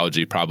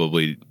Giftology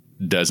probably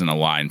doesn't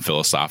align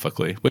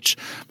philosophically, which,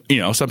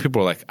 some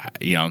people are like,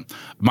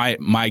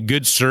 my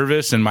good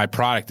service and my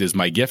product is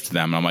my gift to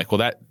them. And I'm like,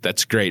 well,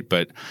 that's great.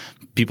 But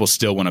people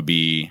still want to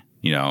be,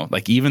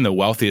 like even the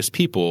wealthiest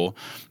people,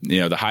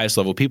 the highest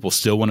level people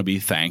still want to be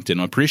thanked and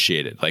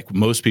appreciated. Like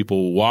most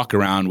people walk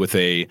around with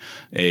a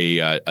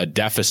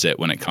deficit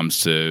when it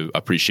comes to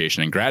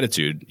appreciation and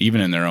gratitude,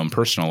 even in their own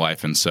personal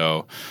life. And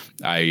so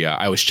I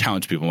always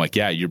challenge people. I'm like,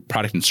 yeah, your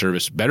product and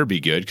service better be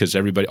good because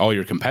all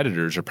your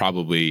competitors are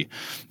probably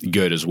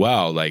good as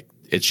well. Like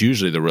it's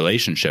usually the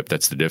relationship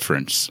that's the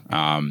difference.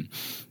 And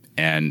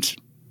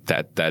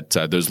that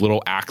those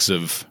little acts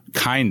of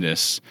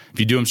kindness,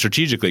 if you do them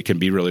strategically, can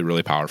be really,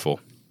 really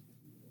powerful.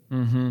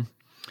 Mm-hmm.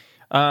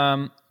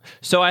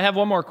 So I have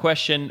one more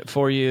question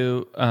for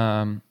you.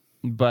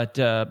 But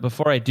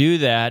before I do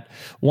that,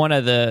 one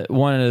of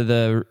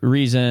the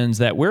reasons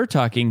that we're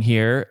talking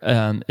here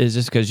is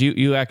just because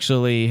you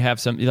actually have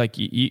some, like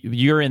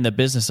you're in the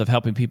business of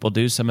helping people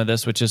do some of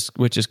this, which is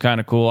kind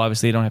of cool.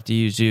 Obviously, you don't have to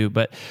use you,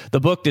 but the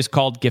book is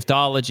called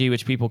Giftology,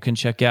 which people can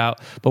check out.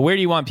 But where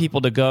do you want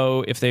people to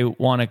go if they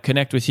want to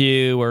connect with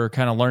you or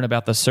kind of learn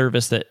about the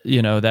service that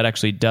that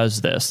actually does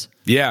this?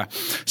 Yeah,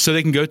 so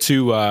they can go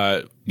to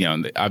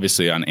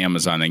obviously on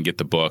Amazon and get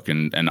the book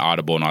and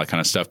Audible and all that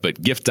kind of stuff.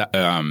 But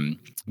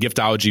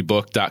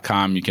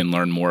giftologybook.com, you can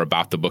learn more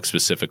about the book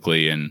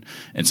specifically and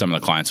some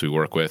of the clients we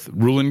work with.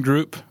 Ruhlin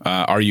Group,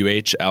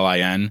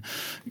 Ruhlin,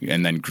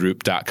 and then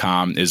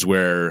group.com is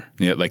where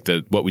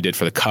what we did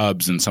for the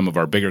Cubs and some of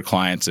our bigger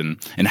clients and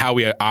how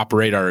we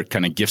operate our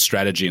kind of gift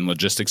strategy and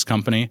logistics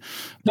company.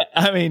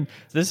 I mean,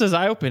 this is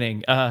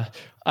eye-opening. I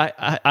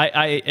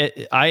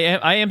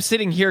am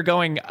sitting here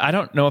going, I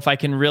don't know if I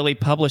can really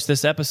publish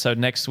this episode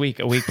next week,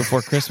 a week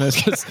before Christmas,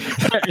 because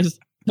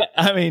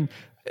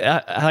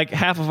like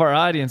half of our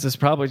audience is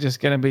probably just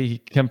going to be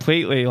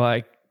completely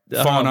like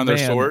falling on their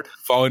sword.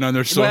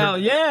 Well,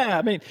 yeah,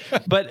 I mean,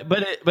 but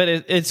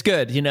it's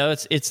good,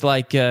 It's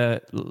like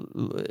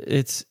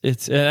it's.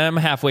 And I'm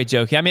halfway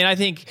joking. I mean, I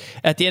think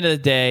at the end of the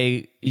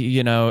day,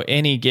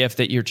 any gift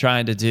that you're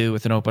trying to do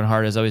with an open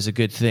heart is always a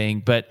good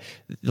thing. But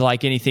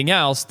like anything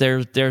else,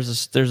 there's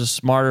a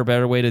smarter,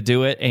 better way to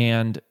do it.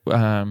 And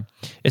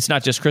it's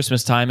not just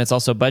Christmas time; it's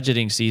also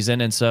budgeting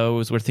season. And so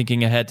as we're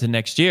thinking ahead to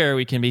next year,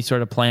 we can be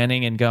sort of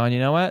planning and going, you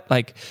know what,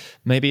 like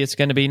maybe it's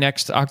going to be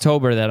next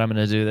October that I'm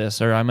going to do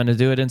this, or I'm going to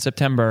do it in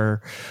September,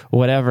 or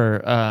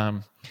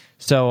whatever.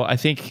 So I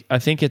think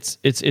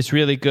it's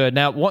really good.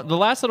 Now, the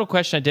last little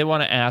question I did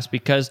want to ask,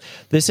 because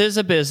this is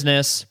a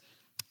business,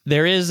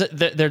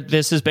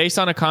 this is based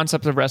on a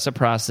concept of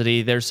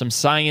reciprocity. There's some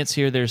science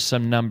here, there's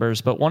some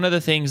numbers, but one of the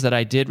things that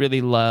I did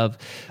really love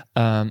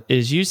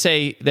is you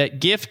say that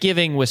gift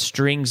giving with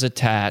strings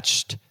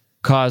attached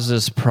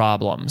causes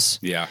problems.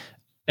 Yeah.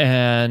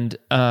 And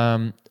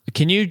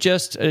can you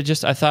just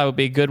I thought it would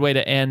be a good way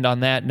to end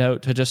on that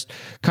note, to just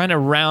kind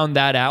of round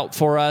that out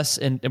for us,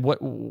 and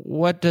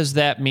what does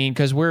that mean?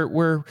 Because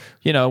we're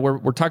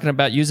talking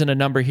about using a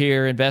number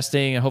here,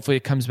 investing, and hopefully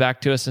it comes back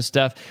to us and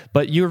stuff.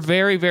 But you're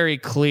very, very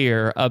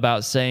clear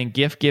about saying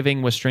gift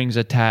giving with strings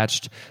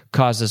attached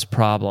causes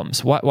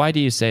problems. Why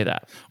do you say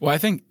that? Well, I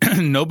think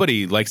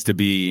nobody likes to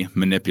be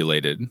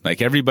manipulated.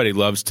 Like, everybody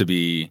loves to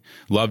be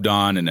loved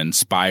on and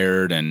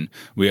inspired, and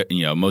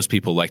most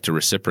people like to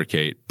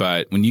reciprocate.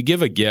 But when you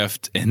give a gift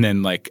and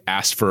then like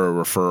ask for a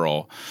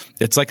referral,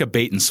 it's like a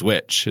bait and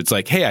switch. It's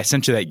like, hey, I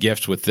sent you that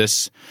gift with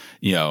this,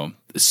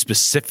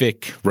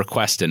 specific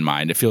request in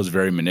mind. It feels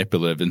very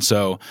manipulative. And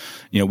so,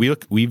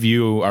 we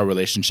view our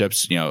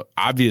relationships,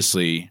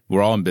 obviously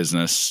we're all in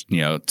business,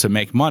 to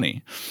make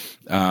money.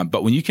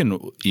 But when you can,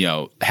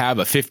 have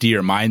a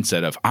 50-year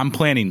mindset of, I'm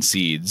planting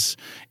seeds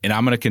and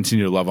I'm going to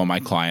continue to love on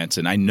my clients.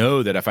 And I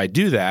know that if I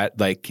do that,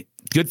 like,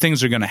 good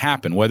things are going to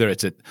happen, whether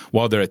it's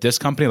while they're at this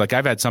company. Like,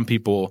 I've had some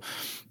people,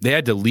 they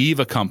had to leave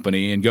a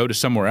company and go to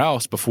somewhere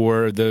else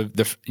before there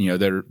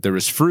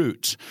was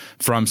fruit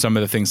from some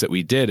of the things that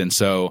we did. And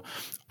so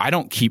I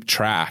don't keep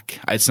track.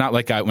 It's not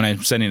like when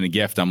I'm sending a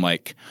gift, I'm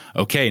like,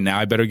 okay, now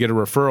I better get a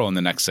referral in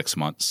the next 6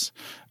 months.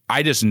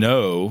 I just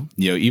know,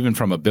 even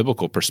from a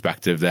biblical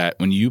perspective, that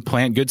when you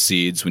plant good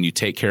seeds, when you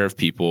take care of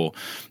people,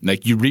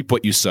 like, you reap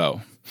what you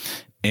sow.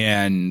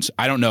 And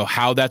I don't know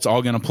how that's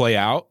all going to play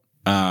out.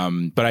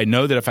 But I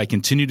know that if I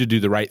continue to do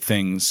the right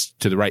things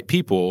to the right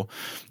people,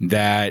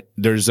 that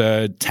there's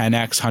a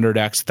 10x,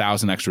 100x,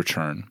 1000x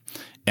return.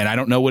 And I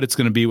don't know what it's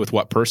going to be with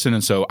what person.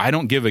 And so I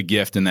don't give a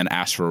gift and then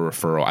ask for a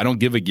referral. I don't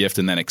give a gift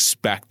and then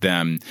expect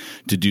them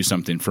to do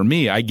something for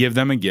me. I give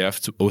them a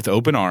gift with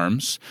open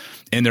arms.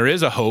 And there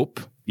is a hope,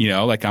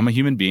 like, I'm a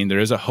human being. There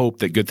is a hope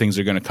that good things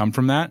are going to come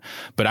from that.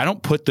 But I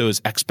don't put those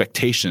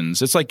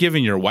expectations. It's like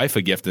giving your wife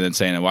a gift and then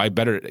saying, well, I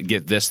better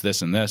get this,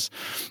 this, and this.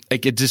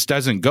 Like, it just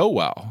doesn't go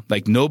well.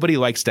 Like, nobody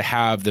likes to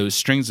have those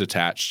strings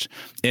attached.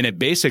 And it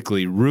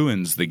basically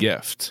ruins the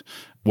gift,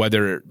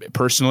 whether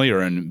personally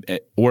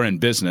or in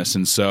business.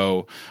 And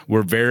so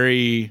we're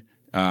very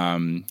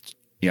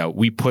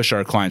we push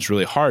our clients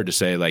really hard to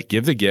say, like,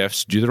 give the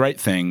gifts, do the right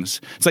things.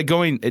 It's like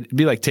it'd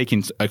be like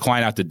taking a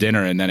client out to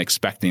dinner and then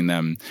expecting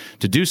them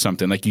to do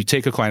something. Like, you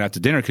take a client out to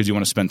dinner because you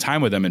want to spend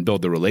time with them and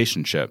build the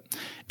relationship.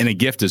 And a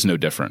gift is no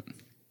different.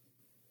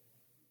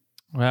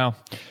 Wow.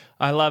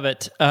 I love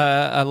it.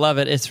 I love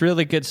it. It's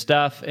really good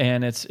stuff,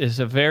 and it's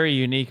a very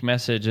unique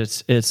message.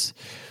 It's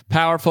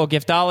powerful.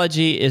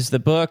 Giftology is the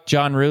book.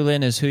 John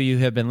Ruhlin is who you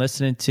have been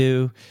listening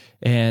to.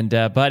 And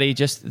buddy,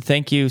 just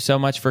thank you so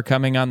much for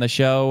coming on the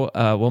show.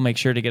 We'll make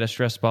sure to get a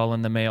stress ball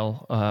in the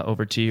mail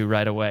over to you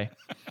right away.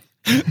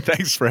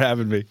 Thanks for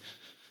having me.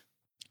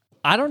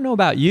 I don't know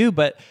about you,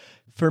 but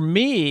for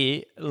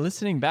me,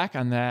 listening back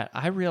on that,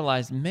 I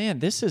realized, man,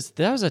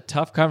 that was a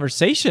tough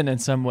conversation in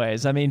some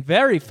ways. I mean,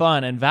 very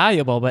fun and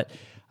valuable, but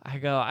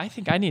I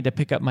think I need to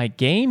pick up my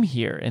game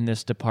here in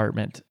this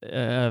department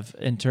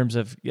in terms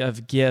of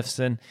gifts.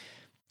 And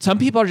some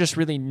people are just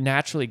really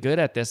naturally good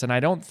at this. And I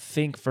don't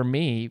think, for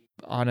me,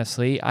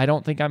 honestly, I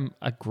don't think I'm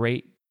a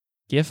great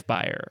gift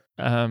buyer.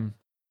 But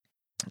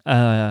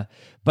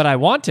I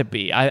want to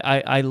be.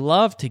 I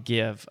love to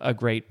give a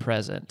great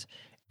present.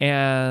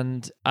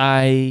 And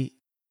I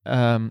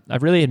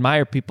really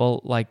admire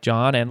people like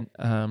John, and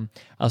I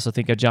also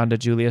think of John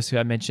DeJulius, who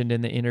I mentioned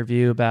in the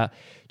interview, about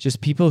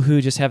just people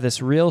who just have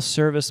this real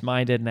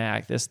service-minded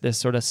knack, this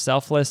sort of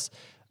selfless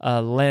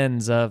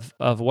lens of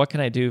what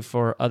can I do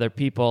for other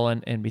people,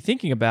 and be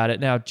thinking about it.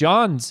 Now,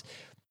 John's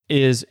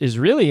is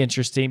really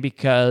interesting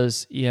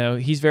because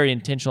he's very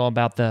intentional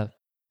about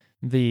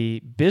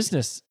the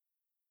business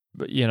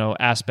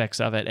aspects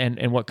of it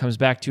and what comes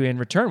back to you in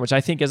return, which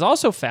I think is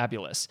also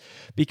fabulous,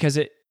 because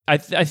I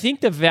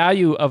think the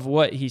value of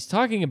what he's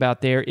talking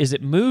about there is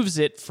it moves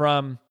it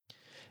from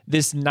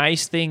this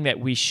nice thing that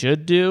we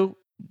should do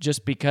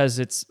just because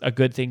it's a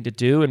good thing to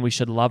do, and we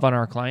should love on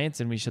our clients,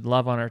 and we should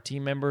love on our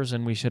team members,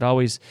 and we should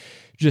always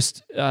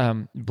just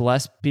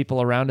bless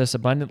people around us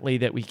abundantly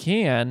that we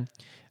can.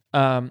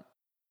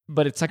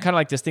 But it's kind of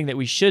like this thing that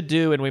we should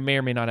do, and we may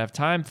or may not have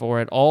time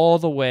for it, all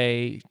the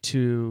way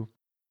to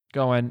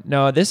going,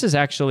 no, this is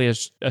actually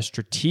a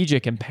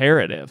strategic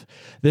imperative.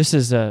 This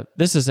is a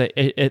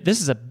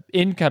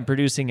income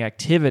producing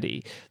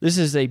activity. This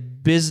is a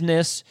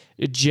business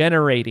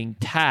generating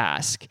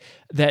task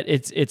that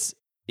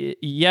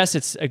yes,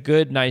 it's a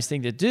good, nice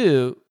thing to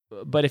do,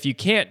 but if you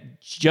can't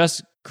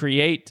just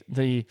create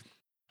the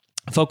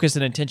focus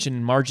and intention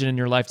and margin in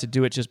your life to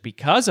do it just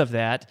because of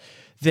that,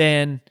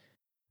 then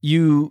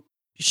you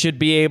should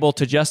be able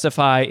to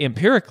justify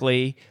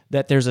empirically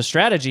that there's a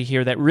strategy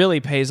here that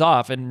really pays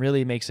off and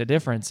really makes a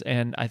difference.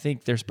 And I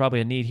think there's probably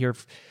a need here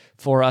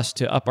for us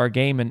to up our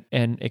game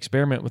and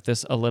experiment with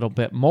this a little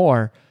bit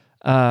more.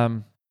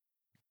 And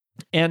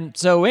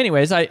so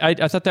anyways,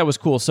 I thought that was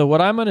cool. So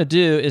what I'm going to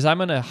do is I'm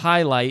going to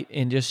highlight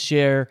and just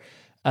share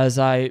as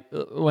I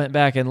went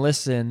back and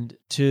listened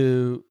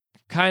to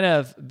kind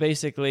of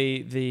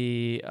basically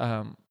the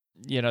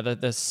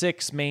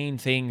 6 main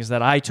things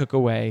that I took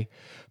away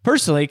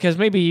personally, because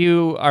maybe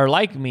you are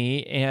like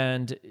me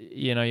and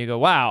you go,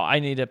 wow, I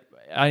need to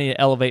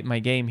elevate my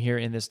game here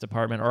in this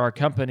department, or our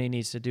company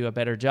needs to do a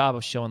better job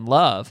of showing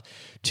love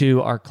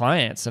to our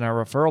clients and our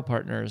referral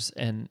partners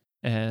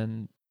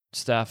and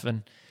stuff.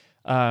 And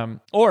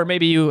or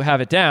maybe you have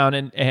it down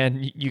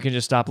and you can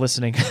just stop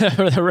listening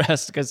for the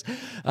rest because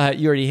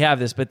you already have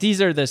this. But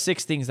these are the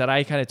 6 things that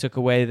I kind of took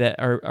away that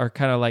are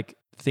kind of like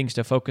things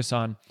to focus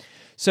on.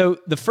 So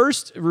the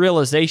first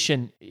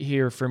realization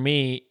here for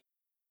me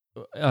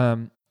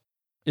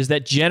is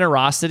that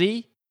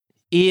generosity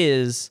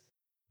is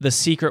the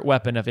secret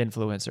weapon of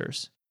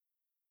influencers.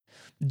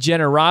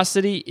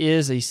 Generosity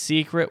is a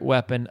secret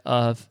weapon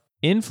of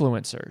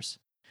influencers.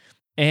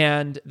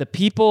 And the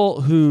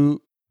people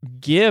who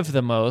give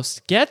the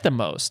most get the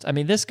most. I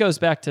mean, this goes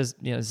back to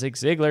Zig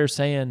Ziglar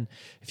saying,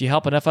 if you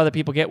help enough other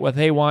people get what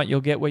they want,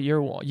 you'll get what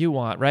you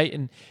want,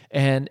 right?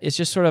 And it's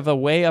just sort of a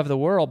way of the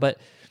world, but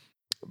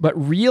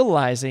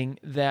realizing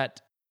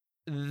that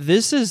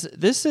this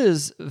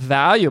is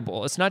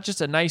valuable. It's not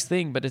just a nice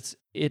thing, but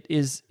it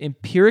is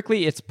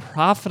empirically it's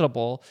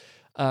profitable,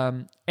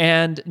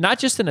 and not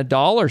just in a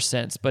dollar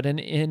sense, but in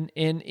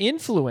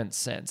influence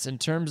sense, in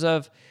terms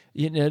of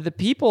the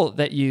people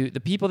that you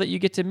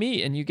get to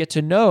meet and you get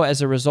to know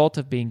as a result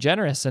of being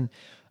generous. And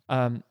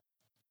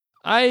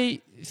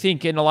I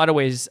think in a lot of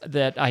ways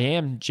that I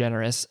am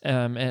generous,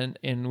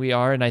 and we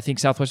are, and I think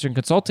Southwestern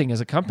Consulting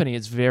as a company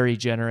is very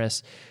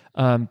generous,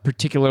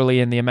 particularly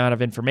in the amount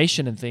of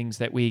information and things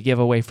that we give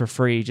away for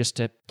free, just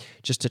to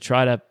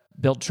try to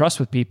build trust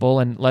with people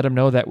and let them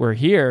know that we're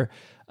here.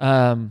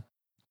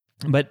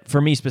 But for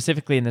me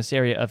specifically in this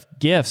area of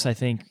gifts, I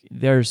think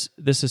this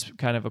is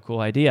kind of a cool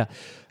idea.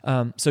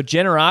 So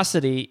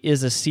generosity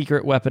is a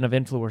secret weapon of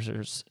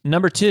influencers.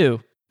 Number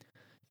 2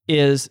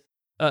 is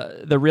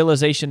the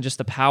realization, just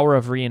the power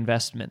of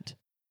reinvestment,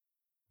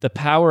 the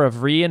power of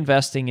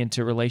reinvesting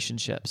into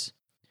relationships.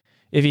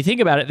 If you think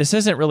about it, this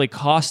isn't really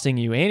costing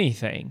you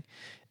anything.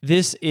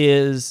 This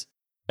is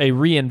a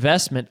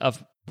reinvestment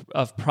of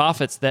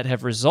profits that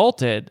have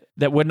resulted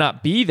that would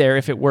not be there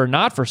if it were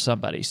not for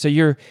somebody. So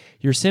you're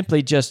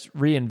simply just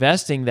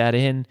reinvesting that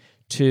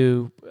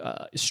into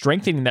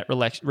strengthening that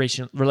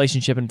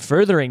relationship and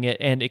furthering it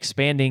and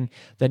expanding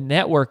the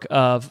network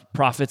of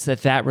profits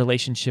that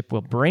relationship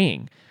will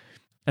bring.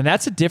 And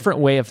that's a different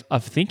way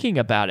of thinking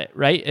about it,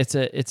 right?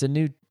 It's a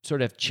new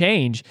sort of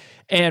change.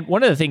 And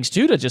one of the things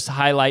too to just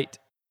highlight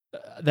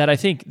that I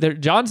think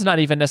John's not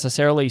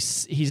necessarily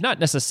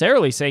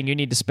saying you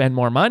need to spend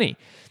more money.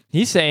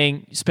 He's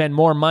saying spend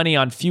more money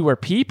on fewer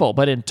people,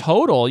 but in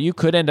total, you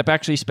could end up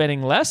actually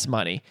spending less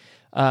money.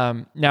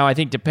 Now, I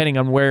think depending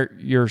on where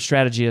your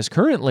strategy is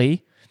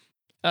currently,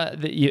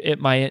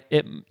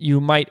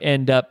 you might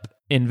end up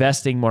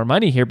investing more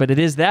money here, but it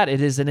is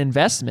an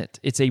investment.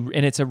 It's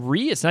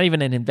not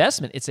even an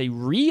investment. It's a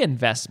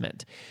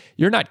reinvestment.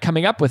 You're not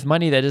coming up with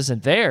money that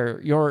isn't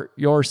there.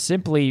 You're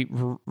simply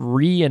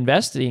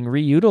reinvesting,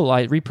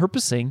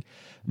 repurposing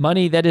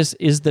money that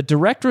is the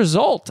direct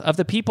result of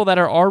the people that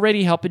are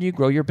already helping you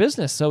grow your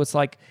business. So it's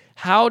like,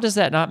 how does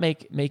that not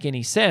make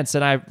any sense?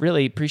 And I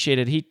really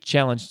appreciated he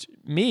challenged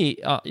me,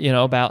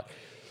 about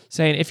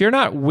saying, if you're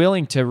not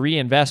willing to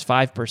reinvest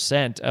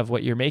 5% of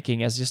what you're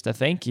making as just a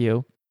thank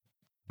you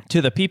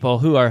to the people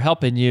who are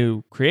helping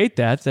you create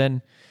that,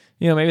 then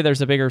maybe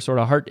there's a bigger sort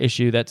of heart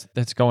issue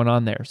that's going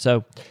on there.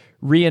 So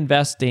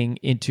reinvesting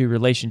into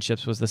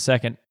relationships was the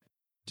second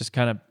just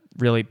kind of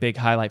really big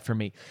highlight for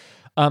me.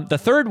 The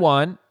third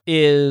one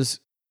is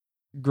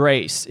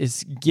grace,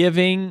 is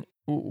giving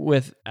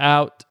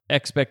without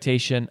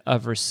expectation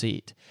of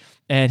receipt.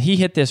 And he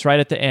hit this right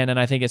at the end, and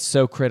I think it's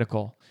so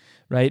critical,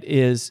 right?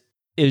 Is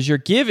you're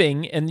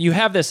giving and you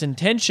have this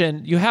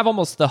intention, you have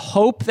almost the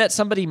hope that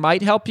somebody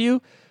might help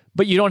you,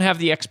 but you don't have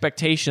the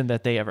expectation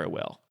that they ever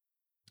will.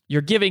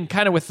 You're giving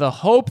kind of with the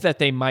hope that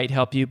they might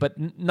help you, but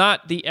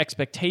not the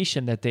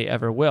expectation that they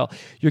ever will.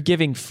 You're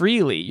giving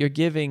freely. You're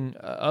giving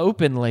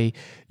openly.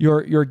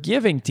 You're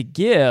giving to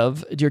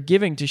give. You're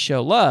giving to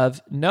show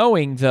love,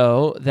 knowing,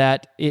 though,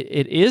 that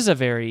it is a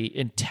very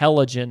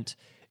intelligent,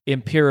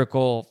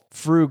 empirical,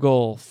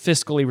 frugal,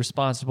 fiscally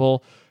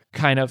responsible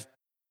kind of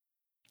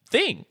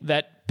thing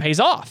that pays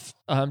off,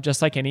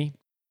 just like any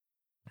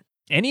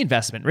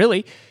investment,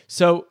 really.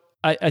 So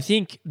I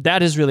think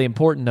that is really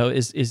important, though.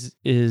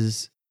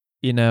 Is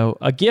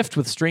a gift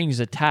with strings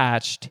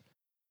attached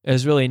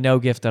is really no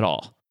gift at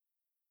all.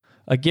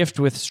 A gift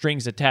with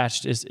strings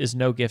attached is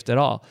no gift at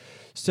all.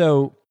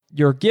 So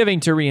you're giving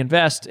to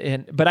reinvest,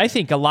 but I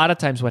think a lot of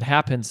times what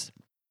happens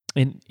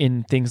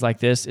in things like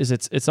this is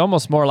it's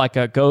almost more like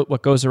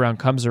what goes around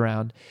comes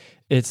around.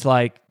 It's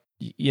like,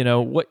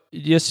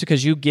 just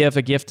because you give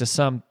a gift to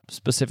some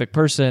specific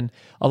person,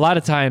 a lot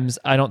of times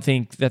I don't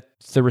think that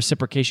the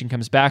reciprocation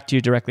comes back to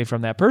you directly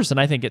from that person.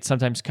 I think it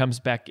sometimes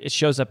comes back, it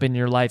shows up in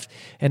your life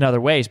in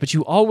other ways, but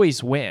you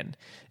always win.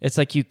 It's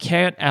like you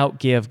can't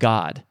outgive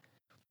God.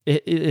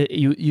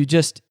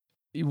 It's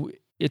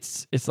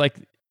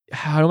like,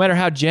 no matter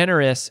how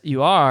generous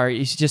you are,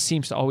 it just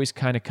seems to always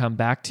kind of come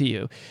back to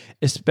you,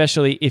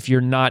 especially if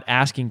you're not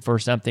asking for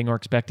something or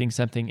expecting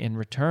something in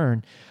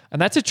return.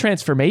 And that's a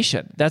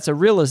transformation. That's a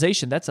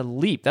realization. That's a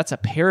leap. That's a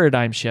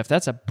paradigm shift.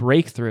 That's a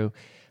breakthrough.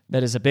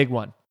 That is a big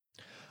one.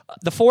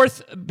 The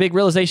fourth big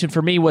realization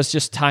for me was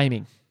just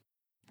timing.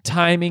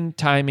 Timing.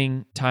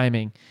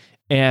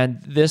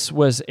 And this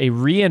was a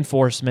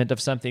reinforcement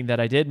of something that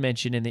I did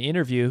mention in the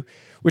interview,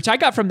 which I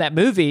got from that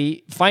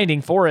movie,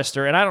 Finding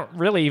Forrester. And I don't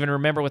really even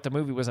remember what the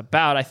movie was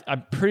about.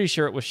 I'm pretty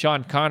sure it was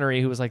Sean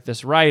Connery, who was like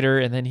this writer,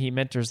 and then he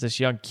mentors this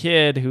young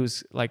kid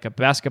who's like a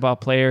basketball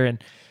player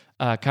and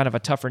kind of a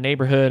tougher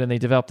neighborhood, and they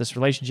develop this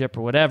relationship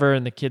or whatever,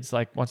 and the kid's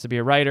like wants to be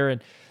a writer.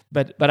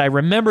 But I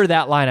remember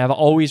that line. I've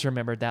always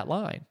remembered that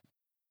line.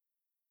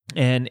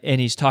 And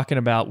he's talking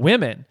about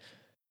women.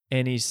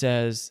 And he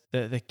says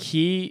the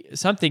key,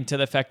 something to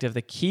the effect of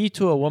the key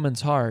to a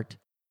woman's heart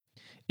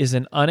is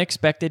an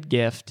unexpected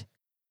gift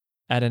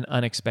at an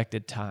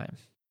unexpected time.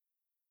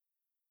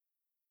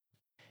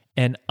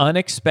 An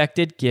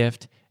unexpected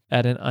gift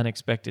at an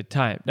unexpected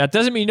time. Now, it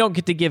doesn't mean you don't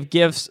get to give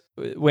gifts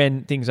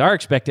when things are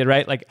expected,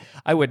 right? Like,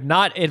 I would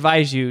not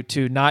advise you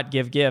to not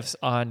give gifts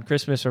on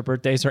Christmas or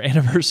birthdays or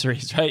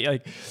anniversaries, right?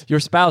 Like, your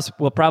spouse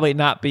will probably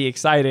not be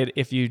excited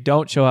if you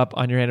don't show up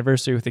on your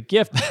anniversary with a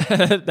gift.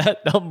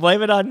 Don't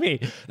blame it on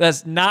me.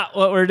 That's not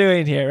what we're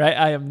doing here, right?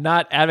 I am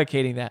not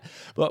advocating that.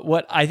 But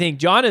what I think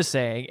John is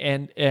saying,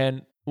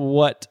 and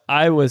what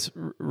I was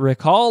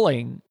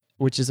recalling,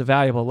 which is a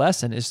valuable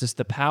lesson, is just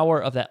the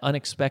power of that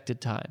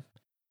unexpected time.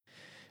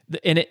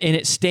 And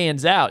it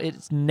stands out.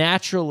 It's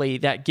naturally,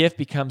 that gift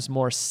becomes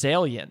more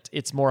salient.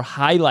 It's more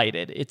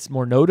highlighted. It's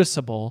more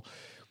noticeable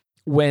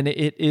when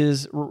it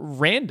is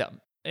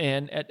random.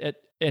 And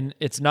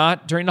it's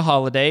not during the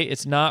holiday.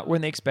 It's not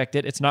when they expect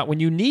it. It's not when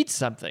you need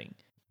something.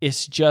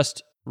 It's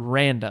just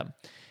random.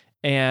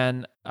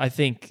 And I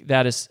think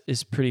that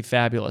is pretty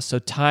fabulous. So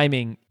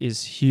timing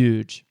is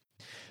huge.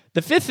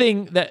 The fifth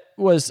thing that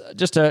was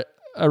just a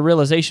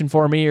realization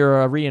for me,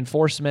 or a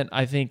reinforcement,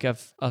 I think,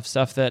 of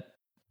stuff that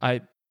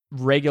I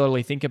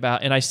regularly think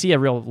about, and I see a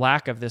real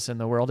lack of this in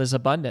the world, is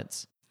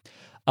abundance.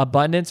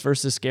 Abundance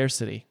versus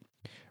scarcity,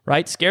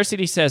 right?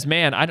 Scarcity says,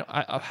 man, I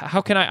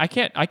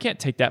can't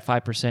take that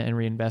 5% in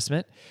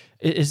reinvestment.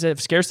 Is if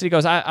scarcity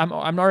goes,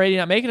 I'm already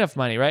not making enough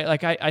money, right?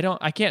 Like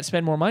I can't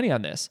spend more money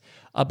on this.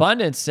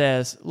 Abundance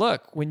says,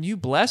 look, when you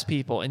bless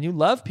people and you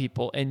love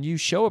people and you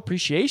show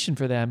appreciation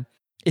for them,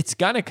 it's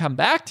gonna come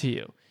back to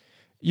you.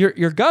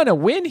 You're gonna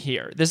win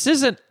here. This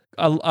isn't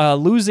a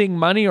losing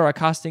money or a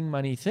costing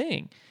money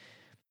thing.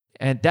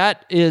 And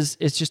it's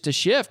just a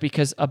shift,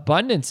 because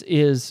abundance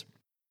is,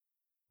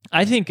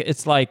 I think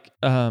it's like,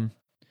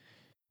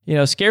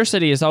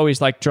 scarcity is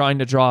always like trying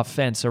to draw a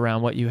fence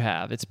around what you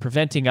have. It's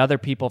preventing other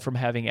people from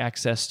having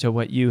access to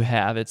what you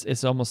have.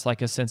 It's almost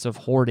like a sense of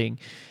hoarding.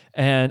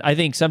 And I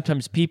think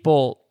sometimes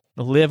people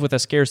live with a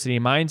scarcity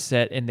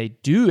mindset, and they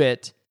do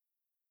it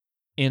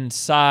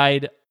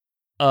inside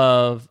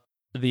of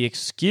the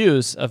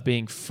excuse of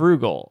being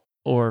frugal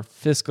or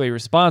fiscally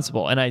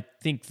responsible. And I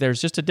think there's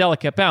just a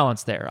delicate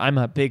balance there. I'm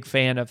a big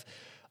fan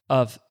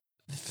of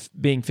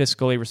being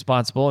fiscally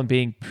responsible and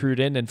being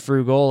prudent and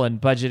frugal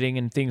and budgeting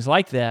and things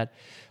like that.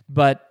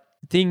 But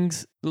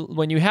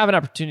when you have an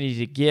opportunity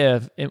to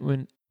give,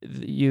 when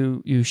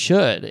you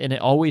should, and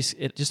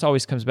it just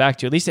always comes back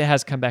to you. At least it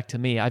has come back to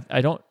me.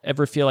 I don't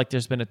ever feel like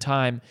there's been a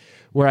time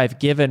where I've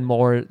given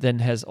more than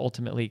has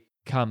ultimately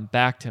come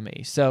back to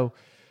me. So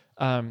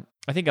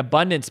I think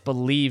abundance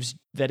believes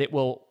that it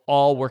will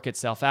all work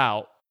itself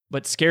out,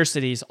 but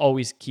scarcity is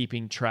always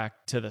keeping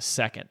track to the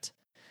second.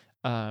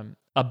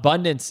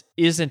 Abundance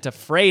isn't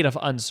afraid of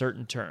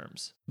uncertain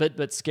terms,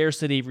 but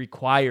scarcity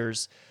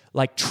requires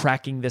like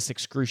tracking this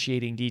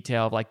excruciating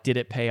detail of like, did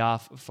it pay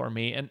off for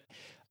me? And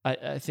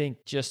I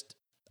think just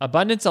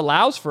abundance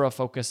allows for a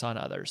focus on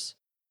others,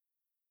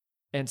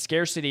 and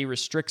scarcity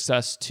restricts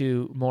us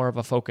to more of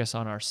a focus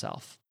on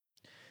ourselves.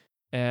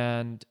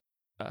 And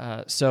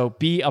so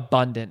be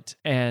abundant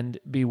and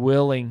be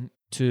willing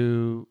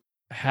to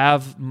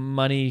have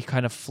money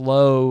kind of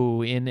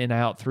flow in and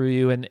out through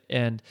you.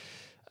 And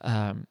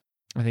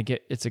I think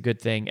it's a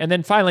good thing. And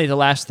then finally, the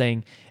last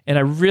thing, and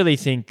I really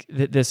think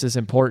that this is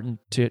important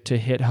to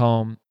hit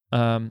home,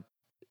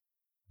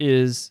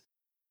 is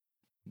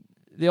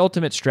the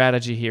ultimate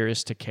strategy here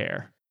is to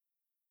care,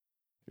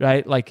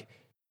 right? Like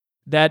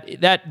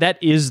that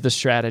is the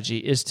strategy,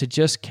 is to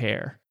just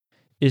care,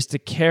 is to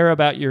care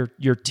about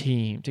your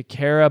team, to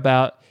care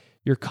about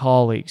your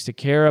colleagues, to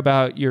care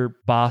about your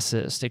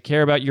bosses, to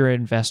care about your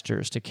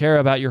investors, to care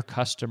about your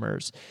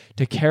customers,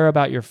 to care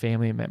about your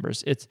family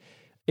members.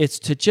 It's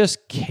to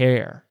just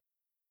care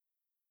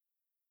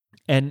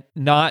and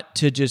not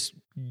to just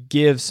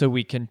give so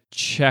we can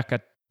check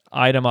an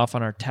item off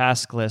on our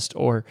task list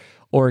or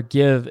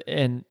give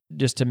and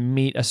just to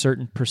meet a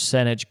certain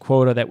percentage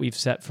quota that we've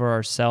set for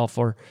ourselves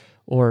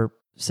or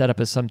set up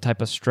as some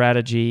type of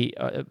strategy,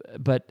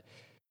 but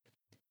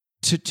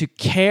to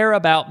care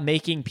about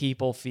making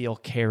people feel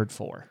cared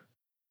for.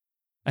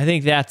 I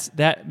think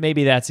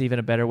maybe that's even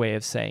a better way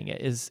of saying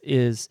it,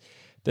 is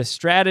the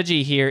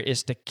strategy here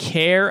is to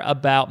care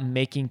about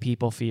making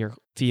people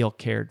feel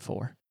cared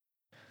for.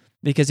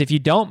 Because if you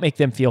don't make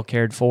them feel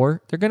cared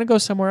for, they're going to go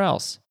somewhere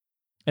else.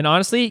 And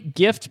honestly,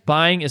 gift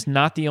buying is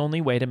not the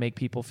only way to make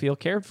people feel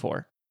cared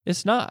for.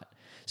 It's not.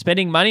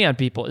 Spending money on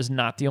people is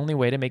not the only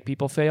way to make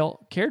people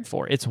feel cared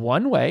for. It's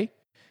one way,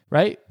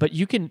 right? But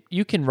you can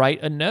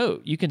write a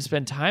note. You can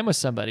spend time with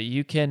somebody.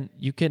 You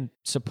can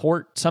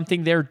support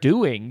something they're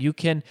doing. You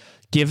can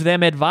give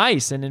them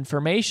advice and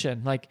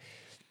information. Like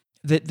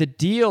the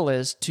deal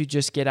is to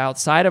just get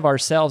outside of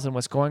ourselves and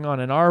what's going on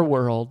in our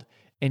world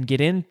and get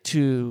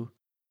into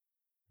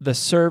the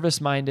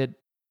service-minded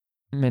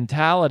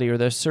mentality or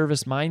the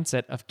service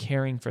mindset of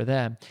caring for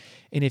them.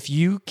 And if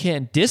you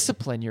can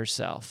discipline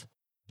yourself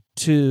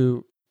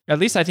to, at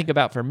least I think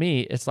about for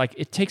me, it's like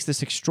it takes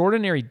this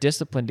extraordinary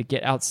discipline to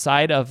get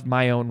outside of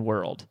my own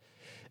world.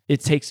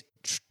 It takes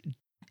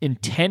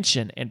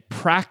intention and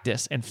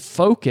practice and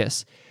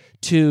focus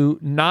to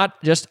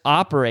not just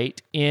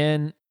operate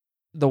in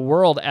the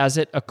world as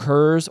it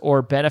occurs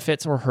or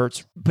benefits or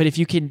hurts, but if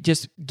you can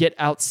just get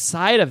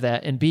outside of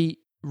that and be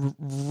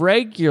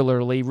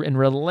regularly and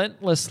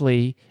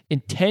relentlessly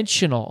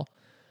intentional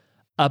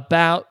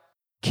about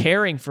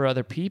caring for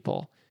other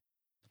people,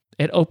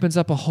 it opens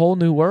up a whole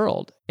new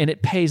world, and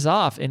it pays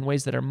off in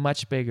ways that are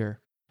much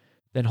bigger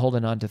than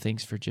holding on to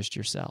things for just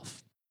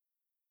yourself.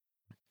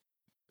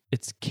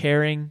 It's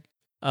caring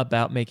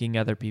about making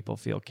other people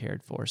feel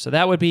cared for. So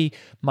that would be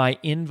my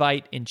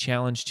invite and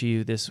challenge to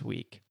you this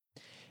week,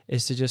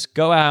 is to just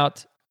go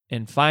out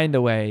and find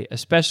a way,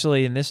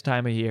 especially in this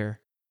time of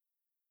year,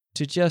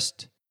 to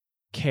just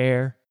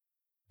care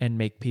and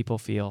make people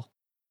feel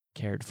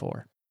cared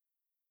for.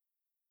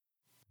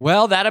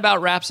 Well, that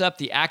about wraps up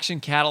the Action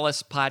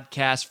Catalyst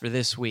podcast for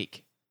this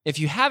week. If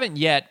you haven't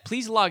yet,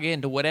 please log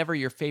in to whatever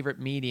your favorite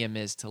medium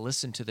is to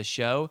listen to the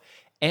show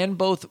and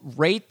both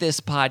rate this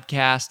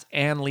podcast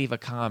and leave a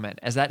comment,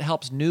 as that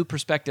helps new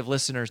prospective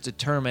listeners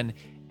determine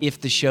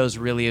if the show's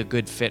really a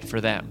good fit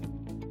for them.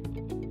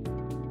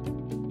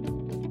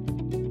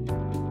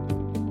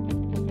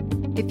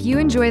 If you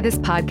enjoy this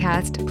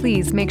podcast,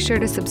 please make sure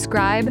to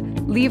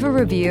subscribe, leave a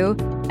review,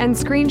 and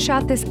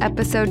screenshot this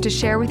episode to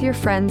share with your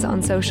friends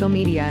on social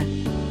media.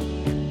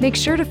 Make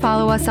sure to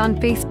follow us on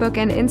Facebook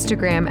and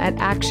Instagram at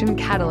Action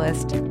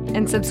Catalyst,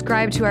 and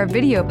subscribe to our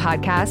video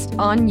podcast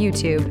on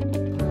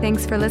YouTube.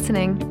 Thanks for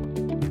listening.